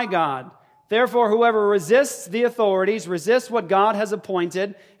instituted by God. Therefore, whoever resists the authorities resists what God has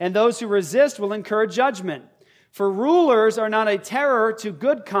appointed, and those who resist will incur judgment. For rulers are not a terror to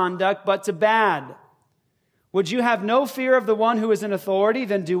good conduct, but to bad. Would you have no fear of the one who is in authority?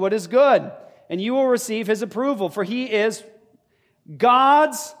 Then do what is good, and you will receive his approval, for he is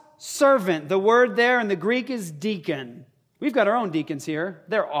God's servant. The word there in the Greek is deacon. We've got our own deacons here.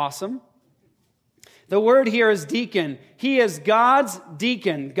 They're awesome. The word here is deacon. He is God's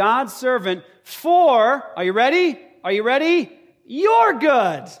deacon, God's servant for, are you ready? Are you ready? Your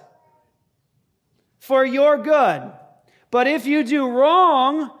good. For your good. But if you do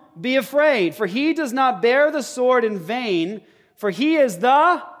wrong, be afraid, for he does not bear the sword in vain, for he is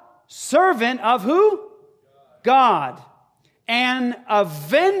the servant of who? God. An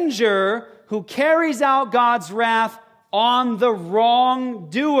avenger who carries out God's wrath on the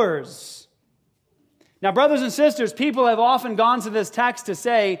wrongdoers. Now, brothers and sisters, people have often gone to this text to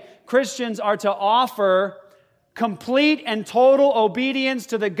say Christians are to offer complete and total obedience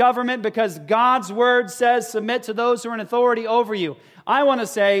to the government because God's word says submit to those who are in authority over you. I want to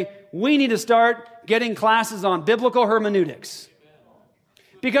say we need to start getting classes on biblical hermeneutics.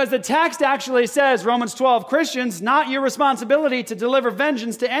 Because the text actually says, Romans 12, Christians, not your responsibility to deliver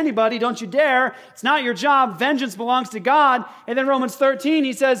vengeance to anybody. Don't you dare. It's not your job. Vengeance belongs to God. And then Romans 13,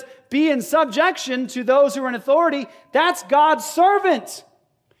 he says, be in subjection to those who are in authority. That's God's servant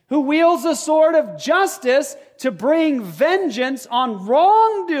who wields the sword of justice to bring vengeance on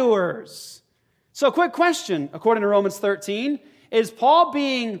wrongdoers. So, quick question, according to Romans 13, is Paul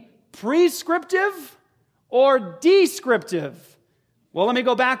being prescriptive or descriptive? Well, let me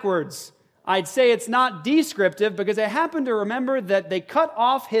go backwards. I'd say it's not descriptive because I happen to remember that they cut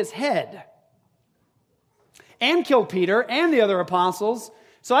off his head and killed Peter and the other apostles.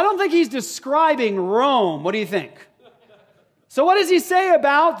 So I don't think he's describing Rome. What do you think? So what does he say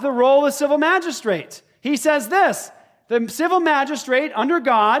about the role of civil magistrate? He says this: the civil magistrate under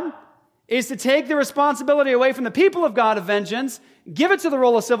God is to take the responsibility away from the people of God of vengeance, give it to the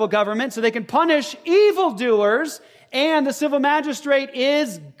role of civil government so they can punish evildoers, and the civil magistrate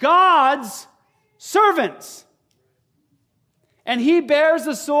is God's servant. And he bears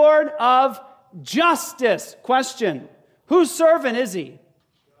the sword of justice. Question: whose servant is he?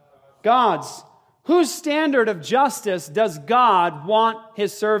 God's. Whose standard of justice does God want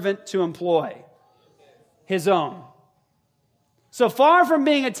his servant to employ? His own. So far from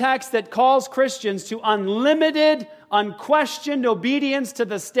being a text that calls Christians to unlimited, unquestioned obedience to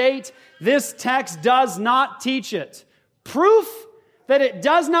the state, this text does not teach it. Proof that it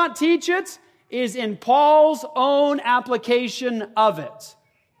does not teach it is in Paul's own application of it.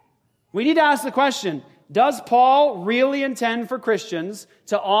 We need to ask the question, does Paul really intend for Christians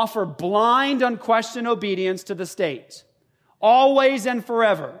to offer blind, unquestioned obedience to the state, always and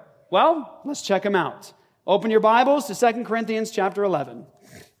forever? Well, let's check him out. Open your Bibles to 2 Corinthians chapter 11.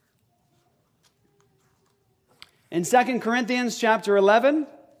 In 2 Corinthians chapter 11,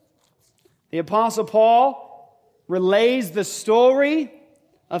 the Apostle Paul relays the story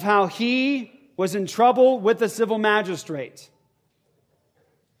of how he was in trouble with the civil magistrate.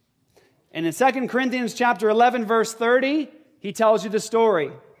 And in 2 Corinthians chapter 11, verse 30, he tells you the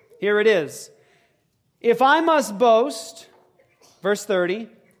story. Here it is. If I must boast, verse 30,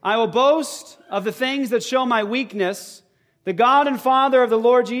 I will boast of the things that show my weakness. The God and Father of the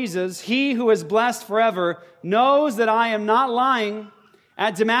Lord Jesus, he who is blessed forever, knows that I am not lying.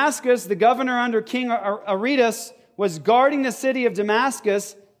 At Damascus, the governor under King Aretas was guarding the city of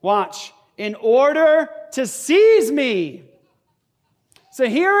Damascus, watch, in order to seize me. So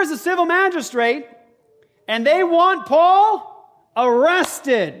here is a civil magistrate, and they want Paul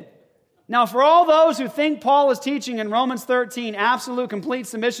arrested. Now, for all those who think Paul is teaching in Romans 13 absolute, complete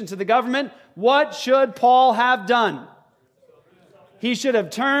submission to the government, what should Paul have done? He should have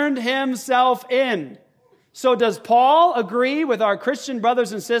turned himself in. So does Paul agree with our Christian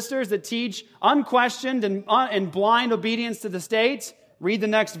brothers and sisters that teach unquestioned and blind obedience to the state? Read the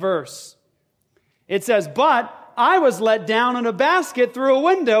next verse. It says, but I was let down in a basket through a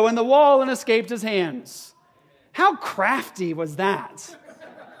window in the wall and escaped his hands. How crafty was that?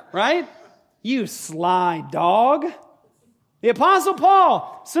 Right? You sly dog. The Apostle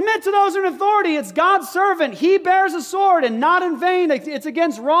Paul, submit to those in authority. It's God's servant. He bears a sword and not in vain. It's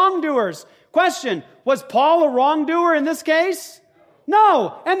against wrongdoers. Question, was Paul a wrongdoer in this case?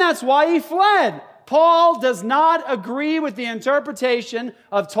 No, and that's why he fled. Paul does not agree with the interpretation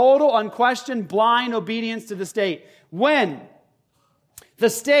of total, unquestioned, blind obedience to the state. When the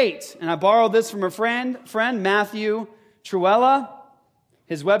state, and I borrowed this from a friend Matthew Truella.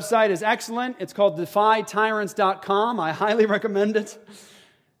 His website is excellent. It's called defytyrants.com. I highly recommend it.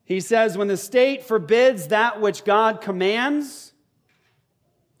 He says, when the state forbids that which God commands,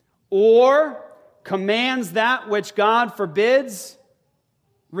 or commands that which God forbids,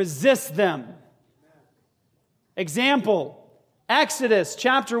 resist them. Example, Exodus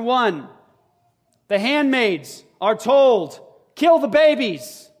chapter 1. The handmaids are told, kill the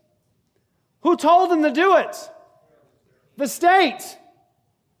babies. Who told them to do it? The state.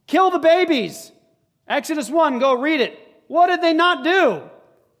 Kill the babies. Exodus 1, go read it. What did they not do?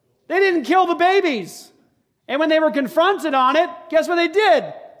 They didn't kill the babies. And when they were confronted on it, guess what they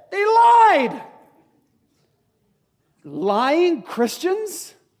did? They lied. Lying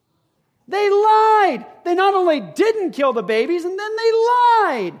Christians? They lied. They not only didn't kill the babies, and then they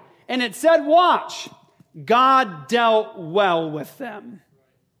lied. And it said, watch, God dealt well with them.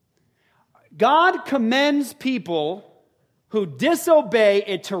 God commends people who disobey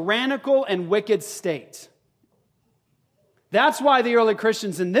a tyrannical and wicked state. That's why the early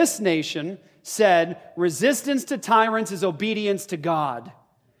Christians in this nation said resistance to tyrants is obedience to God.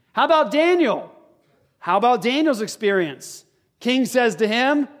 How about Daniel? How about Daniel's experience? King says to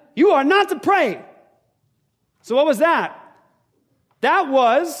him, you are not to pray. So what was that? That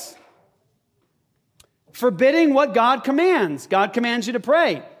was forbidding what God commands. God commands you to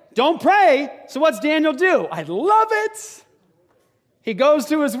pray. Don't pray. So what's Daniel do? I love it. He goes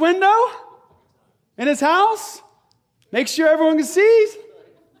to his window in his house, makes sure everyone can see.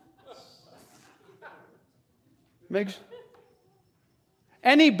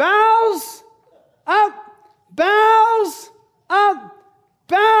 And he bows up,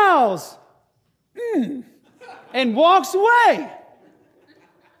 and walks away.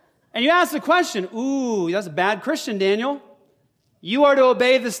 And you ask the question, ooh, that's a bad Christian, Daniel. You are to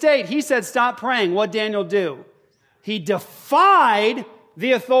obey the state. He said, stop praying. What did Daniel do? He defied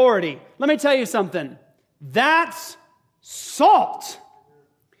the authority. Let me tell you something. That's salt.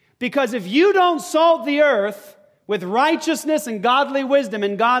 Because if you don't salt the earth with righteousness and godly wisdom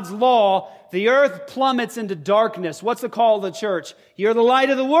and God's law, the earth plummets into darkness. What's the call of the church? You're the light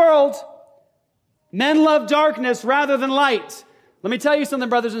of the world. Men love darkness rather than light. Let me tell you something,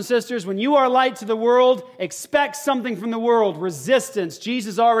 brothers and sisters. When you are light to the world, expect something from the world. Resistance.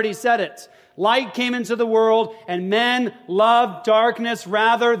 Jesus already said it. Light came into the world, and men loved darkness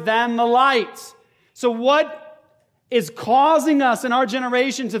rather than the light. So what is causing us in our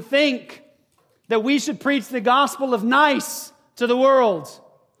generation to think that we should preach the gospel of nice to the world?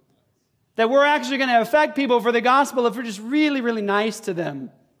 That we're actually going to affect people for the gospel if we're just really, really nice to them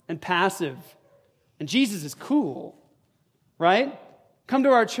and passive. And Jesus is cool. Right? Come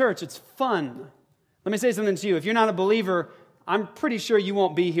to our church. It's fun. Let me say something to you. If you're not a believer, I'm pretty sure you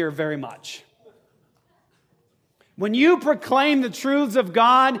won't be here very much. When you proclaim the truths of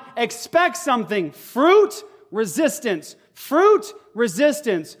God, expect something. Fruit, resistance. Fruit,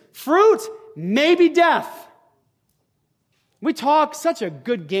 resistance. Fruit, maybe death. We talk such a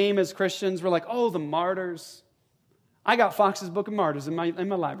good game as Christians. We're like, oh, the martyrs. I got Fox's Book of Martyrs in my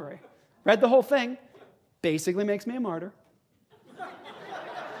library. Read the whole thing. Basically makes me a martyr.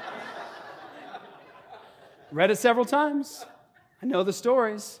 Read it several times. I know the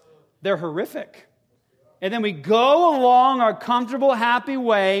stories. They're horrific. And then we go along our comfortable, happy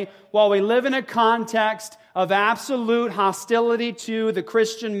way while we live in a context of absolute hostility to the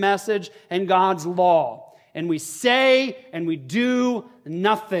Christian message and God's law. And we say and we do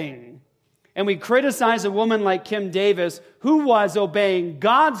nothing. And we criticize a woman like Kim Davis who was obeying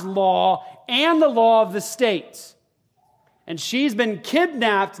God's law and the law of the state. And she's been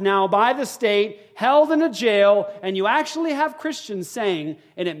kidnapped now by the state, held in a jail, and you actually have Christians saying,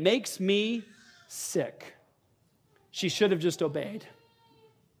 and it makes me sick, she should have just obeyed.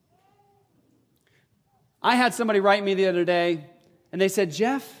 I had somebody write me the other day, and they said,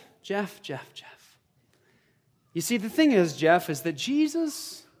 Jeff. You see, the thing is, Jeff, is that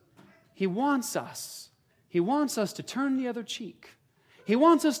Jesus, He wants us. He wants us to turn the other cheek. He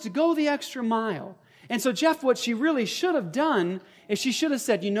wants us to go the extra mile. And so, Jeff, what she really should have done is she should have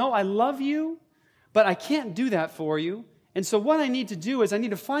said, you know, I love you, but I can't do that for you. And so what I need to do is I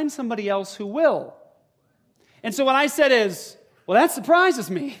need to find somebody else who will. And so what I said is, well, that surprises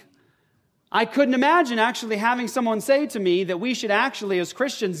me. I couldn't imagine actually having someone say to me that we should actually, as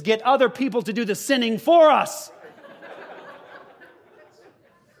Christians, get other people to do the sinning for us.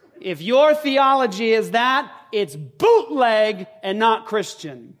 If your theology is that, it's bootleg and not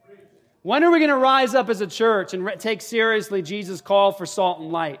Christian. When are we going to rise up as a church and take seriously Jesus' call for salt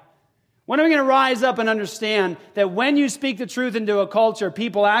and light? When are we going to rise up and understand that when you speak the truth into a culture,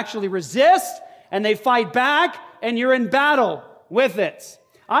 people actually resist and they fight back and you're in battle with it?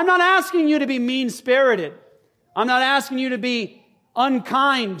 I'm not asking you to be mean-spirited. I'm not asking you to be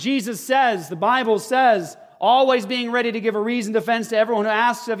unkind. Jesus says, the Bible says, always being ready to give a reasoned defense to everyone who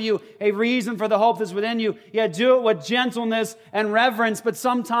asks of you a reason for the hope that's within you. Yet do it with gentleness and reverence. But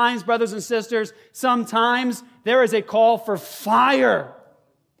sometimes, brothers and sisters, sometimes there is a call for fire.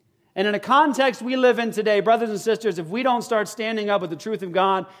 And in a context we live in today, brothers and sisters, if we don't start standing up with the truth of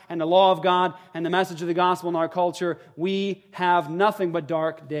God and the law of God and the message of the gospel in our culture, we have nothing but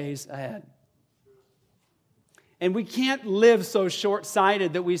dark days ahead. And we can't live so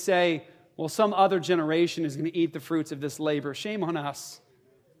short-sighted that we say, well, some other generation is going to eat the fruits of this labor. Shame on us.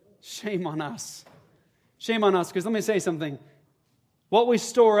 Shame on us. Shame on us, because let me say something. What we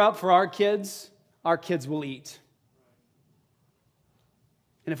store up for our kids will eat.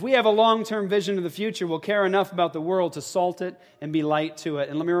 And if we have a long-term vision of the future, we'll care enough about the world to salt it and be light to it.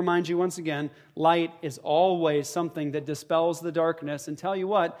 And let me remind you once again, light is always something that dispels the darkness. And tell you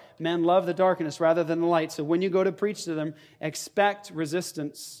what, men love the darkness rather than the light. So when you go to preach to them, expect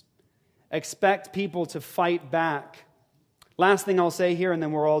resistance. Expect people to fight back. Last thing I'll say here, and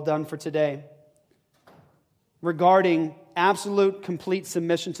then we're all done for today. Regarding absolute, complete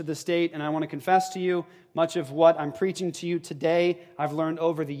submission to the state, and I want to confess to you, much of what I'm preaching to you today, I've learned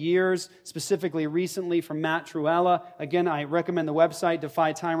over the years, specifically recently from Matt Truella. Again, I recommend the website,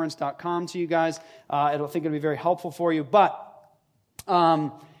 defytyrants.com to you guys. I think it'll be very helpful for you. But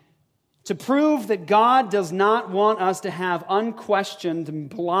to prove that God does not want us to have unquestioned,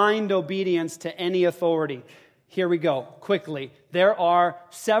 blind obedience to any authority. Here we go, quickly. There are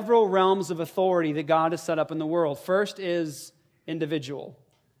several realms of authority that God has set up in the world. First is individual.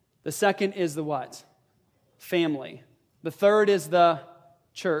 The second is the what? Family. The third is the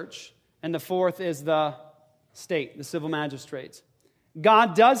church. And the fourth is the state, the civil magistrates.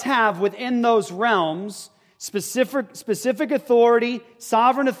 God does have within those realms specific authority,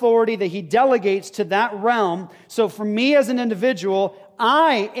 sovereign authority that He delegates to that realm. So for me as an individual,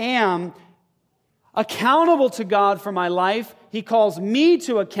 I am accountable to God for my life. He calls me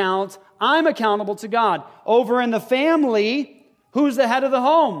to account. I'm accountable to God. Over in the family, who's the head of the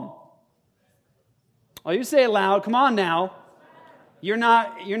home? Oh, you say it loud. Come on now. You're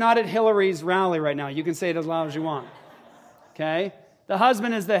not at Hillary's rally right now. You can say it as loud as you want. Okay? The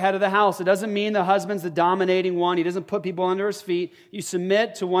husband is the head of the house. It doesn't mean the husband's the dominating one. He doesn't put people under his feet. You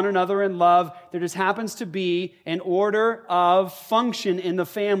submit to one another in love. There just happens to be an order of function in the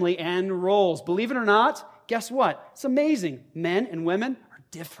family and roles. Believe it or not, guess what? It's amazing. Men and women are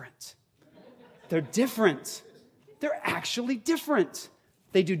different. They're different. They're actually different.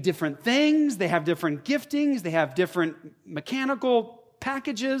 They do different things. They have different giftings. They have different mechanical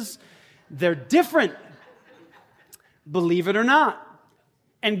packages. They're different. Believe it or not.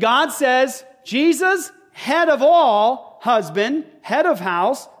 And God says, Jesus, head of all, husband, head of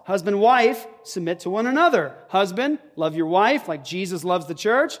house, husband, wife, submit to one another. Husband, love your wife like Jesus loves the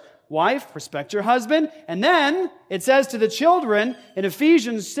church. Wife, respect your husband. And then it says to the children in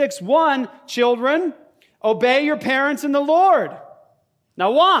Ephesians 6:1, children, obey your parents in the Lord.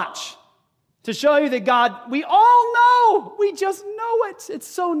 Now watch. To show you that God, we all know, we just know it. It's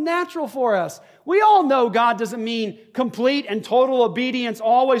so natural for us. We all know God doesn't mean complete and total obedience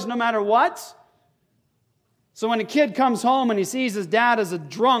always, no matter what. So when a kid comes home and he sees his dad as a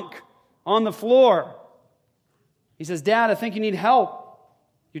drunk on the floor, he says, Dad, I think you need help.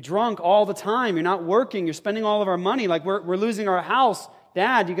 You're drunk all the time. You're not working. You're spending all of our money. Like we're losing our house.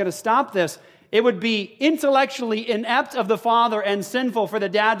 Dad, you got to stop this. It would be intellectually inept of the father and sinful for the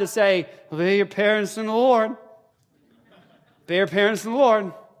dad to say, obey your parents in the Lord. Obey your parents in the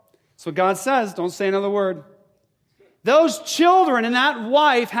Lord. That's what God says. Don't say another word. Those children and that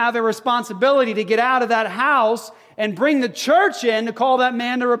wife have a responsibility to get out of that house and bring the church in to call that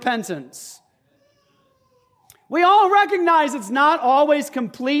man to repentance. We all recognize it's not always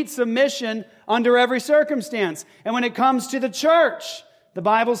complete submission under every circumstance. And when it comes to the church, the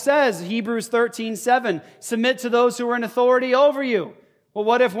Bible says, Hebrews 13:7, submit to those who are in authority over you. Well,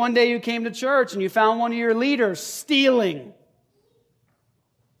 what if one day you came to church and you found one of your leaders stealing?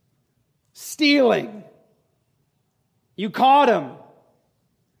 Stealing. You caught him.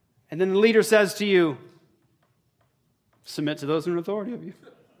 And then the leader says to you, submit to those who are in authority over you.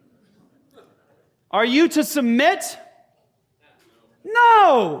 Are you to submit?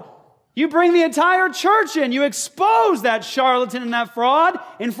 No. You bring the entire church in. You expose that charlatan and that fraud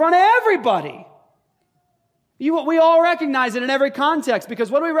in front of everybody. We all recognize it in every context,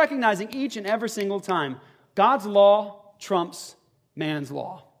 because what are we recognizing each and every single time? God's law trumps man's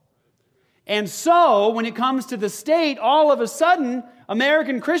law. And so, when it comes to the state, all of a sudden,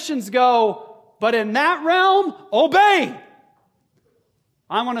 American Christians go, but in that realm, obey.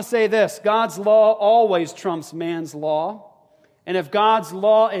 I want to say this, God's law always trumps man's law. And if God's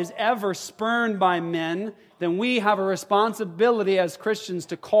law is ever spurned by men, then we have a responsibility as Christians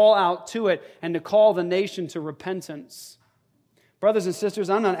to call out to it and to call the nation to repentance. Brothers and sisters,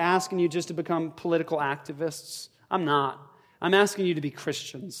 I'm not asking you just to become political activists. I'm not. I'm asking you to be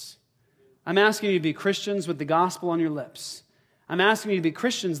Christians. I'm asking you to be Christians with the gospel on your lips. I'm asking you to be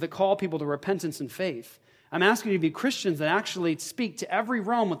Christians that call people to repentance and faith. I'm asking you to be Christians that actually speak to every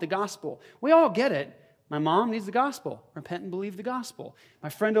realm with the gospel. We all get it. My mom needs the gospel. Repent and believe the gospel. My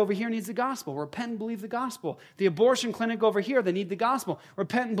friend over here needs the gospel. Repent and believe the gospel. The abortion clinic over here, they need the gospel.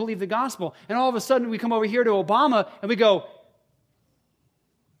 Repent and believe the gospel. And all of a sudden we come over here to Obama and we go,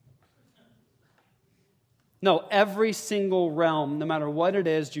 no, every single realm, no matter what it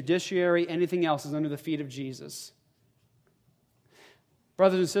is, judiciary, anything else, is under the feet of Jesus.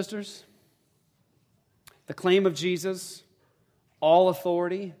 Brothers and sisters, the claim of Jesus, all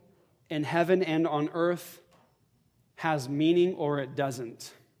authority in heaven and on earth, has meaning or it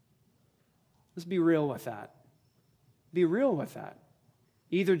doesn't. Let's be real with that. Be real with that.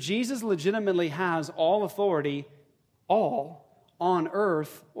 Either Jesus legitimately has all authority, all, on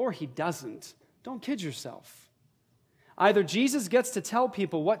earth, or he doesn't. Don't kid yourself. Either Jesus gets to tell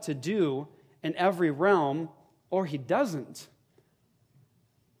people what to do in every realm, or he doesn't.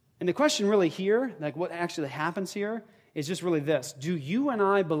 And the question really here, like what actually happens here, is just really this. Do you and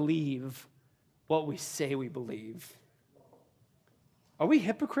I believe what we say we believe? Are we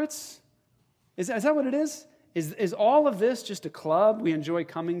hypocrites? Is that what it is? Is all of this just a club we enjoy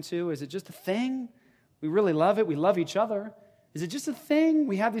coming to? Is it just a thing? We really love it. We love each other. Is it just a thing?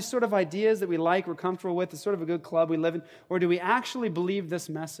 We have these sort of ideas that we like, we're comfortable with. It's sort of a good club we live in. Or do we actually believe this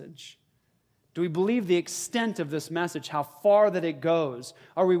message? Do we believe the extent of this message, how far that it goes?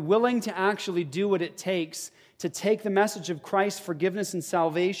 Are we willing to actually do what it takes to take the message of Christ's forgiveness and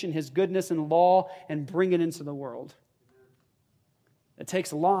salvation, His goodness and law, and bring it into the world? It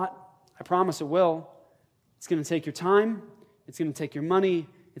takes a lot. I promise it will. It's going to take your time. It's going to take your money.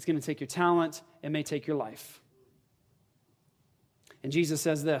 It's going to take your talent. It may take your life. And Jesus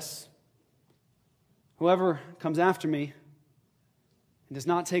says this, whoever comes after me and does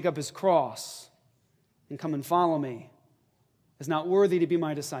not take up his cross and come and follow me is not worthy to be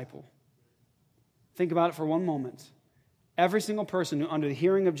my disciple. Think about it for one moment. Every single person who, under the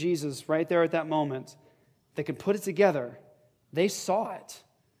hearing of Jesus right there at that moment, that could put it together, they saw it.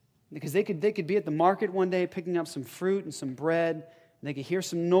 Because they could be at the market one day picking up some fruit and some bread, and they could hear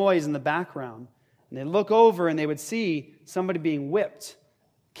some noise in the background. And they'd look over and they would see somebody being whipped,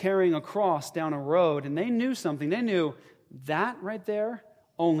 carrying a cross down a road. And they knew something. They knew that right there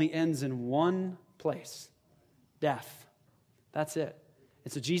only ends in one place: death. That's it.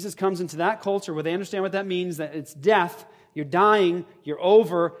 And so Jesus comes into that culture where they understand what that means, that it's death. You're dying. You're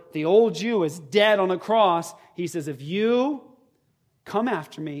over. The old Jew is dead on a cross. He says, if you come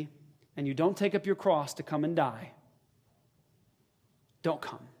after me and you don't take up your cross to come and die, don't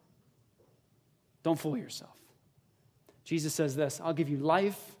come. Don't fool yourself. Jesus says this, I'll give you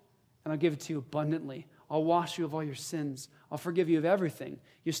life and I'll give it to you abundantly. I'll wash you of all your sins. I'll forgive you of everything.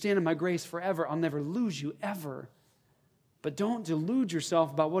 You stand in my grace forever. I'll never lose you ever. But don't delude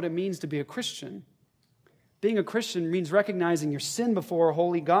yourself about what it means to be a Christian. Being a Christian means recognizing your sin before a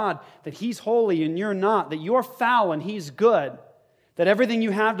holy God, that He's holy and you're not, that you're foul and He's good, that everything you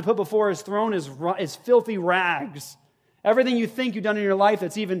have to put before His throne is filthy rags. Everything you think you've done in your life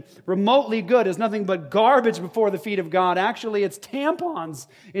that's even remotely good is nothing but garbage before the feet of God. Actually, it's tampons.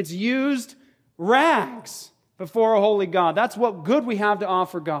 It's used rags before a holy God. That's what good we have to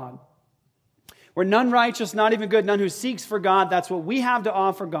offer God. We're none righteous, not even good, none who seeks for God. That's what we have to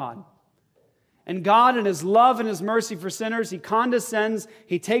offer God. And God, in His love and His mercy for sinners, He condescends,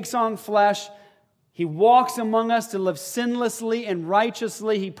 He takes on flesh, He walks among us to live sinlessly and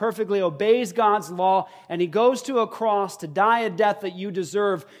righteously. He perfectly obeys God's law, and He goes to a cross to die a death that you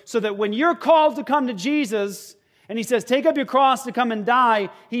deserve, so that when you're called to come to Jesus, and He says, take up your cross to come and die,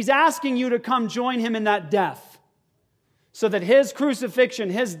 He's asking you to come join Him in that death, so that His crucifixion,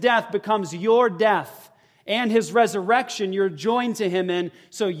 His death becomes your death, and His resurrection you're joined to Him in.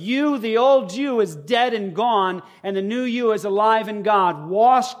 So you, the old you, is dead and gone, and the new you is alive in God,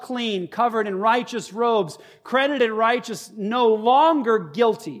 washed clean, covered in righteous robes, credited righteous, no longer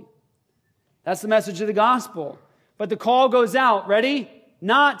guilty. That's the message of the gospel. But the call goes out, ready?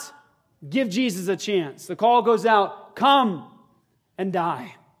 Not give Jesus a chance. The call goes out, come and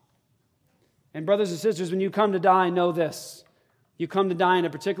die. And brothers and sisters, when you come to die, know this. You come to die in a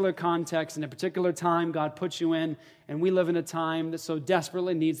particular context, in a particular time God puts you in, and we live in a time that so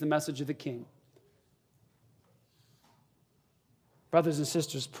desperately needs the message of the King. Brothers and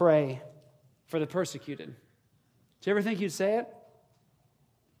sisters, pray for the persecuted. Do you ever think you'd say it?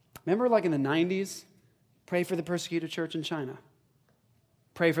 Remember like in the 90s? Pray for the persecuted church in China.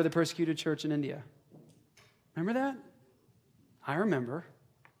 Pray for the persecuted church in India. Remember that? I remember.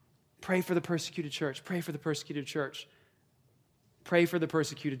 Pray for the persecuted church. Pray for the persecuted church. Pray for the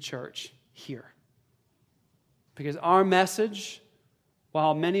persecuted church here. Because our message,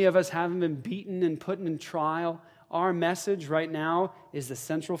 while many of us haven't been beaten and put in trial, our message right now is the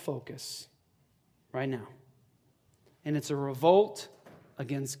central focus. Right now. And it's a revolt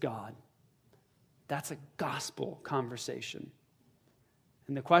against God. That's a gospel conversation.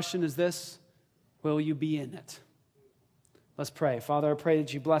 And the question is this: will you be in it? Let's pray. Father, I pray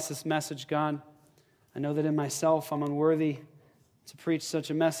that you bless this message, God. I know that in myself I'm unworthy to preach such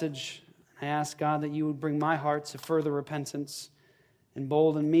a message. I ask, God, that you would bring my heart to further repentance,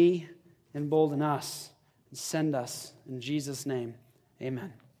 embolden me, embolden us, and send us. In Jesus' name,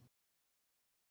 amen.